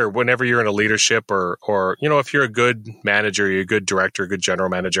aspire whenever you're in a leadership or if you're a good manager, you're a good director, a good general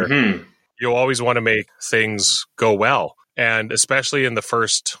manager, you always want to make things go well. And especially in the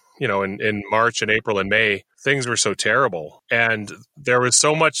first, in March and April and May, things were so terrible. And there was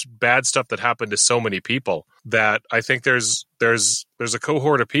so much bad stuff that happened to so many people that I think there's a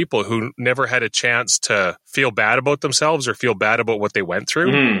cohort of people who never had a chance to feel bad about themselves or feel bad about what they went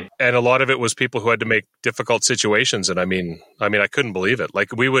through. And a lot of it was people who had to make difficult situations. And I mean, I couldn't believe it.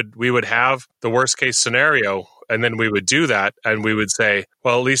 Like we would have the worst case scenario, and then we would do that and we would say,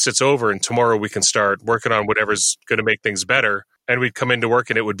 well, at least it's over and tomorrow we can start working on whatever's going to make things better. And we'd come into work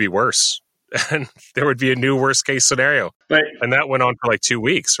and it would be worse. And there would be a new worst case scenario. And that went on for like 2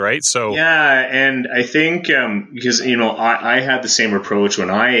 weeks, right? So yeah, and I think because, I had the same approach when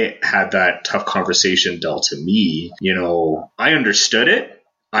I had that tough conversation dealt to me. I understood it.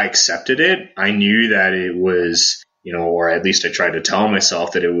 I accepted it. I knew that it was, or at least I tried to tell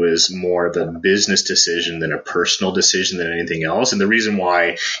myself that it was more of a business decision than a personal decision than anything else. And the reason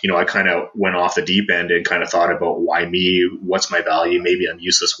why, I kind of went off the deep end and kind of thought about why me, what's my value, maybe I'm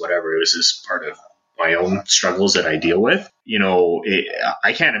useless, whatever. It was just part of my own struggles that I deal with.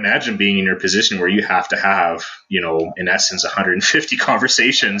 I can't imagine being in your position where you have to have, in essence, 150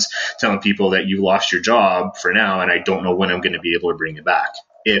 conversations telling people that you lost your job for now, and I don't know when I'm going to be able to bring it back,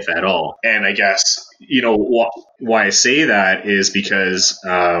 if at all. And I guess, why I say that is because,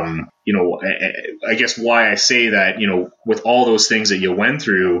 I guess why I say that, with all those things that you went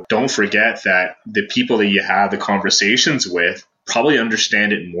through, don't forget that the people that you had the conversations with probably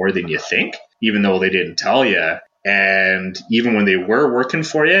understand it more than you think, even though they didn't tell you. And even when they were working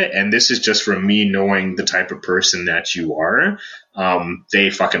for you, and this is just from me knowing the type of person that you are, they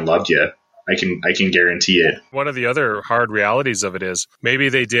fucking loved you. I can guarantee it. One of the other hard realities of it is maybe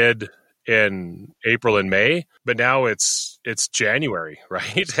they did in April and May, but now it's January,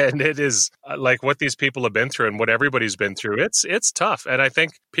 right? And it is like what these people have been through and what everybody's been through. It's tough. And I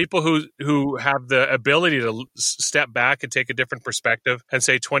think people who have the ability to step back and take a different perspective and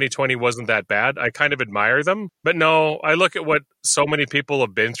say 2020 wasn't that bad, I kind of admire them. But no, I look at what so many people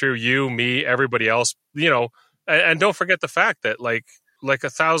have been through, you, me, everybody else, and don't forget the fact that like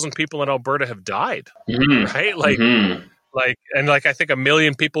 1,000 people in Alberta have died, right? I think 1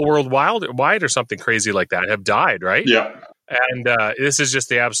 million people worldwide or something crazy like that have died, right? Yeah. And this is just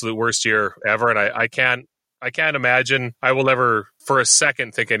the absolute worst year ever. And I can't imagine I will ever for a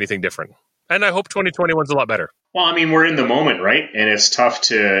second think anything different. And I hope 2021's a lot better. Well, we're in the moment, right? And it's tough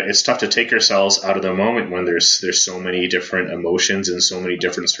to take ourselves out of the moment when there's so many different emotions and so many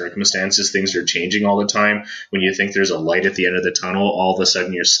different circumstances. Things are changing all the time. When you think there's a light at the end of the tunnel, all of a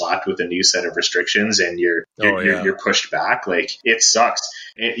sudden you're slapped with a new set of restrictions and you're pushed back. Like, it sucks.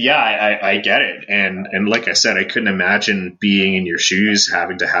 I get it. And like I said, I couldn't imagine being in your shoes,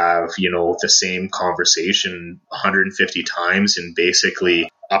 having to have, the same conversation 150 times and basically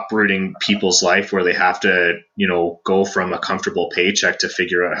uprooting people's life where they have to, go from a comfortable paycheck to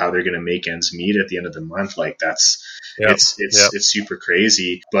figure out how they're going to make ends meet at the end of the month. Like it's super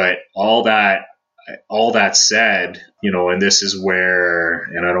crazy. But all that said, and this is where,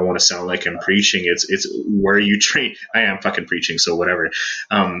 and I don't want to sound like I'm preaching, it's where you train. I am fucking preaching, so whatever.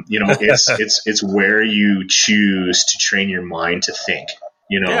 It's where you choose to train your mind to think,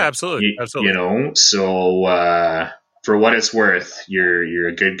 Yeah, absolutely. So, for what it's worth, you're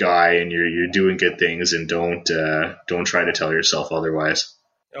a good guy and you're doing good things, and don't try to tell yourself otherwise.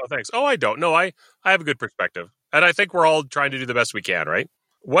 Oh, thanks. Oh, I don't. No, I have a good perspective, and I think we're all trying to do the best we can, right?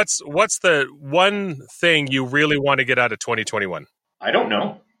 What's the one thing you really want to get out of 2021? I don't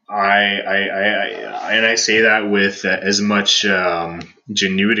know. I say that with as much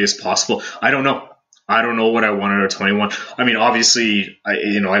genuity as possible. I don't know. I don't know what I want out of 21. Obviously,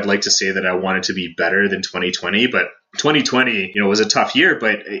 I'd like to say that I want it to be better than 2020, but 2020, was a tough year,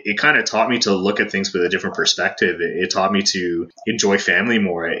 but it kind of taught me to look at things with a different perspective. It taught me to enjoy family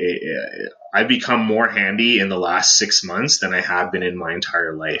more. I've become more handy in the last 6 months than I have been in my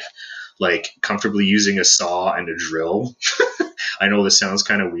entire life. Like comfortably using a saw and a drill. I know this sounds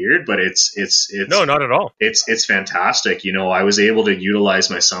kind of weird, but it's no, not at all. It's fantastic. You know, I was able to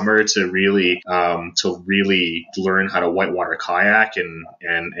utilize my summer to really learn how to whitewater kayak and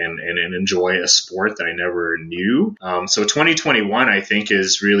enjoy a sport that I never knew. So 2021, I think,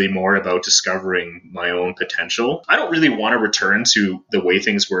 is really more about discovering my own potential. I don't really want to return to the way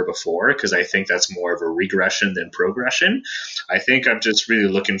things were before, because I think that's more of a regression than progression. I think I'm just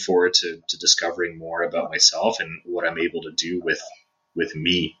really looking forward to discovering more about myself and what I'm able to do with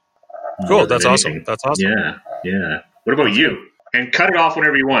me. Cool. That's awesome. That's awesome. Yeah. What about you? And cut it off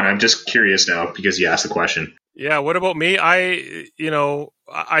whenever you want. I'm just curious now because you asked the question. Yeah. What about me? I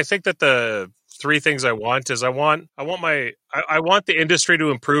think that the three things I want is I want the industry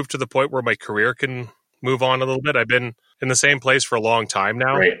to improve to the point where my career can move on a little bit. I've been in the same place for a long time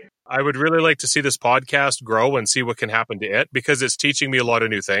now. Right. I would really like to see this podcast grow and see what can happen to it, because it's teaching me a lot of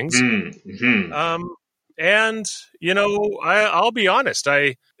new things. Mm-hmm. And, I'll be honest.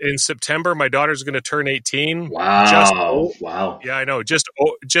 In September, my daughter's going to turn 18. Wow. Yeah, I know. Just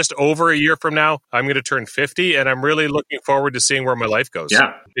over a year from now, I'm going to turn 50, and I'm really looking forward to seeing where my life goes.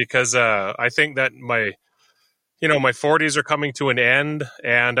 Yeah. Because I think that my 40s are coming to an end,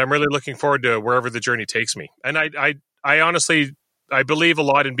 and I'm really looking forward to wherever the journey takes me. And I honestly, I believe a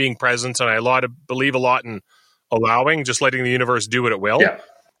lot in being present, and I believe a lot in allowing, just letting the universe do what it will. Yeah.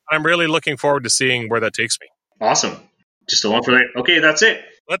 I'm really looking forward to seeing where that takes me. Awesome. Just along for that. Okay, that's it.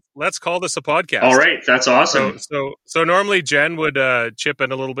 Let's call this a podcast. All right, that's awesome. So normally Jen would chip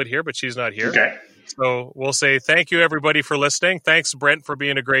in a little bit here, but she's not here. Okay. So we'll say thank you, everybody, for listening. Thanks, Brent, for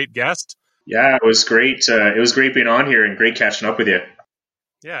being a great guest. Yeah, it was great. It was great being on here and great catching up with you.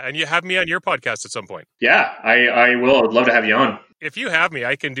 Yeah, and you have me on your podcast at some point. Yeah, I will. I'd love to have you on. If you have me,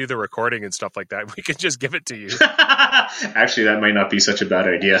 I can do the recording and stuff like that. We can just give it to you. Actually, that might not be such a bad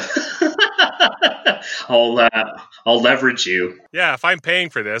idea. I'll leverage you. Yeah, if I'm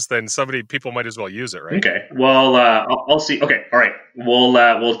paying for this, then people might as well use it, right? Okay. Well, I'll see. Okay. All right.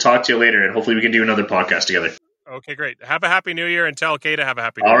 We'll talk to you later, and hopefully we can do another podcast together. Okay, great. Have a happy New Year, and tell Kay to have a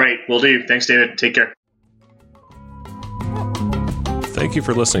happy New Year. All right, will do. Thanks, David. Take care. Thank you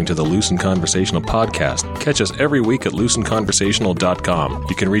for listening to the Loose and Conversational podcast. Catch us every week at loosenconversational.com.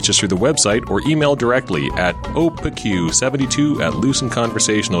 You can reach us through the website or email directly at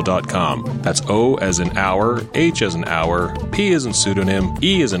opaq72@loosenconversational.com. That's O as in hour, H as in hour, P as in pseudonym,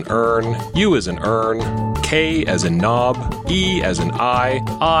 E as in earn, U as in earn, K as in knob, E as in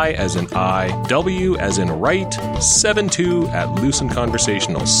I as in I, W as in right, 72 at Loose and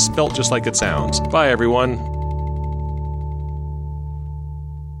Conversational, spelt just like it sounds. Bye, everyone.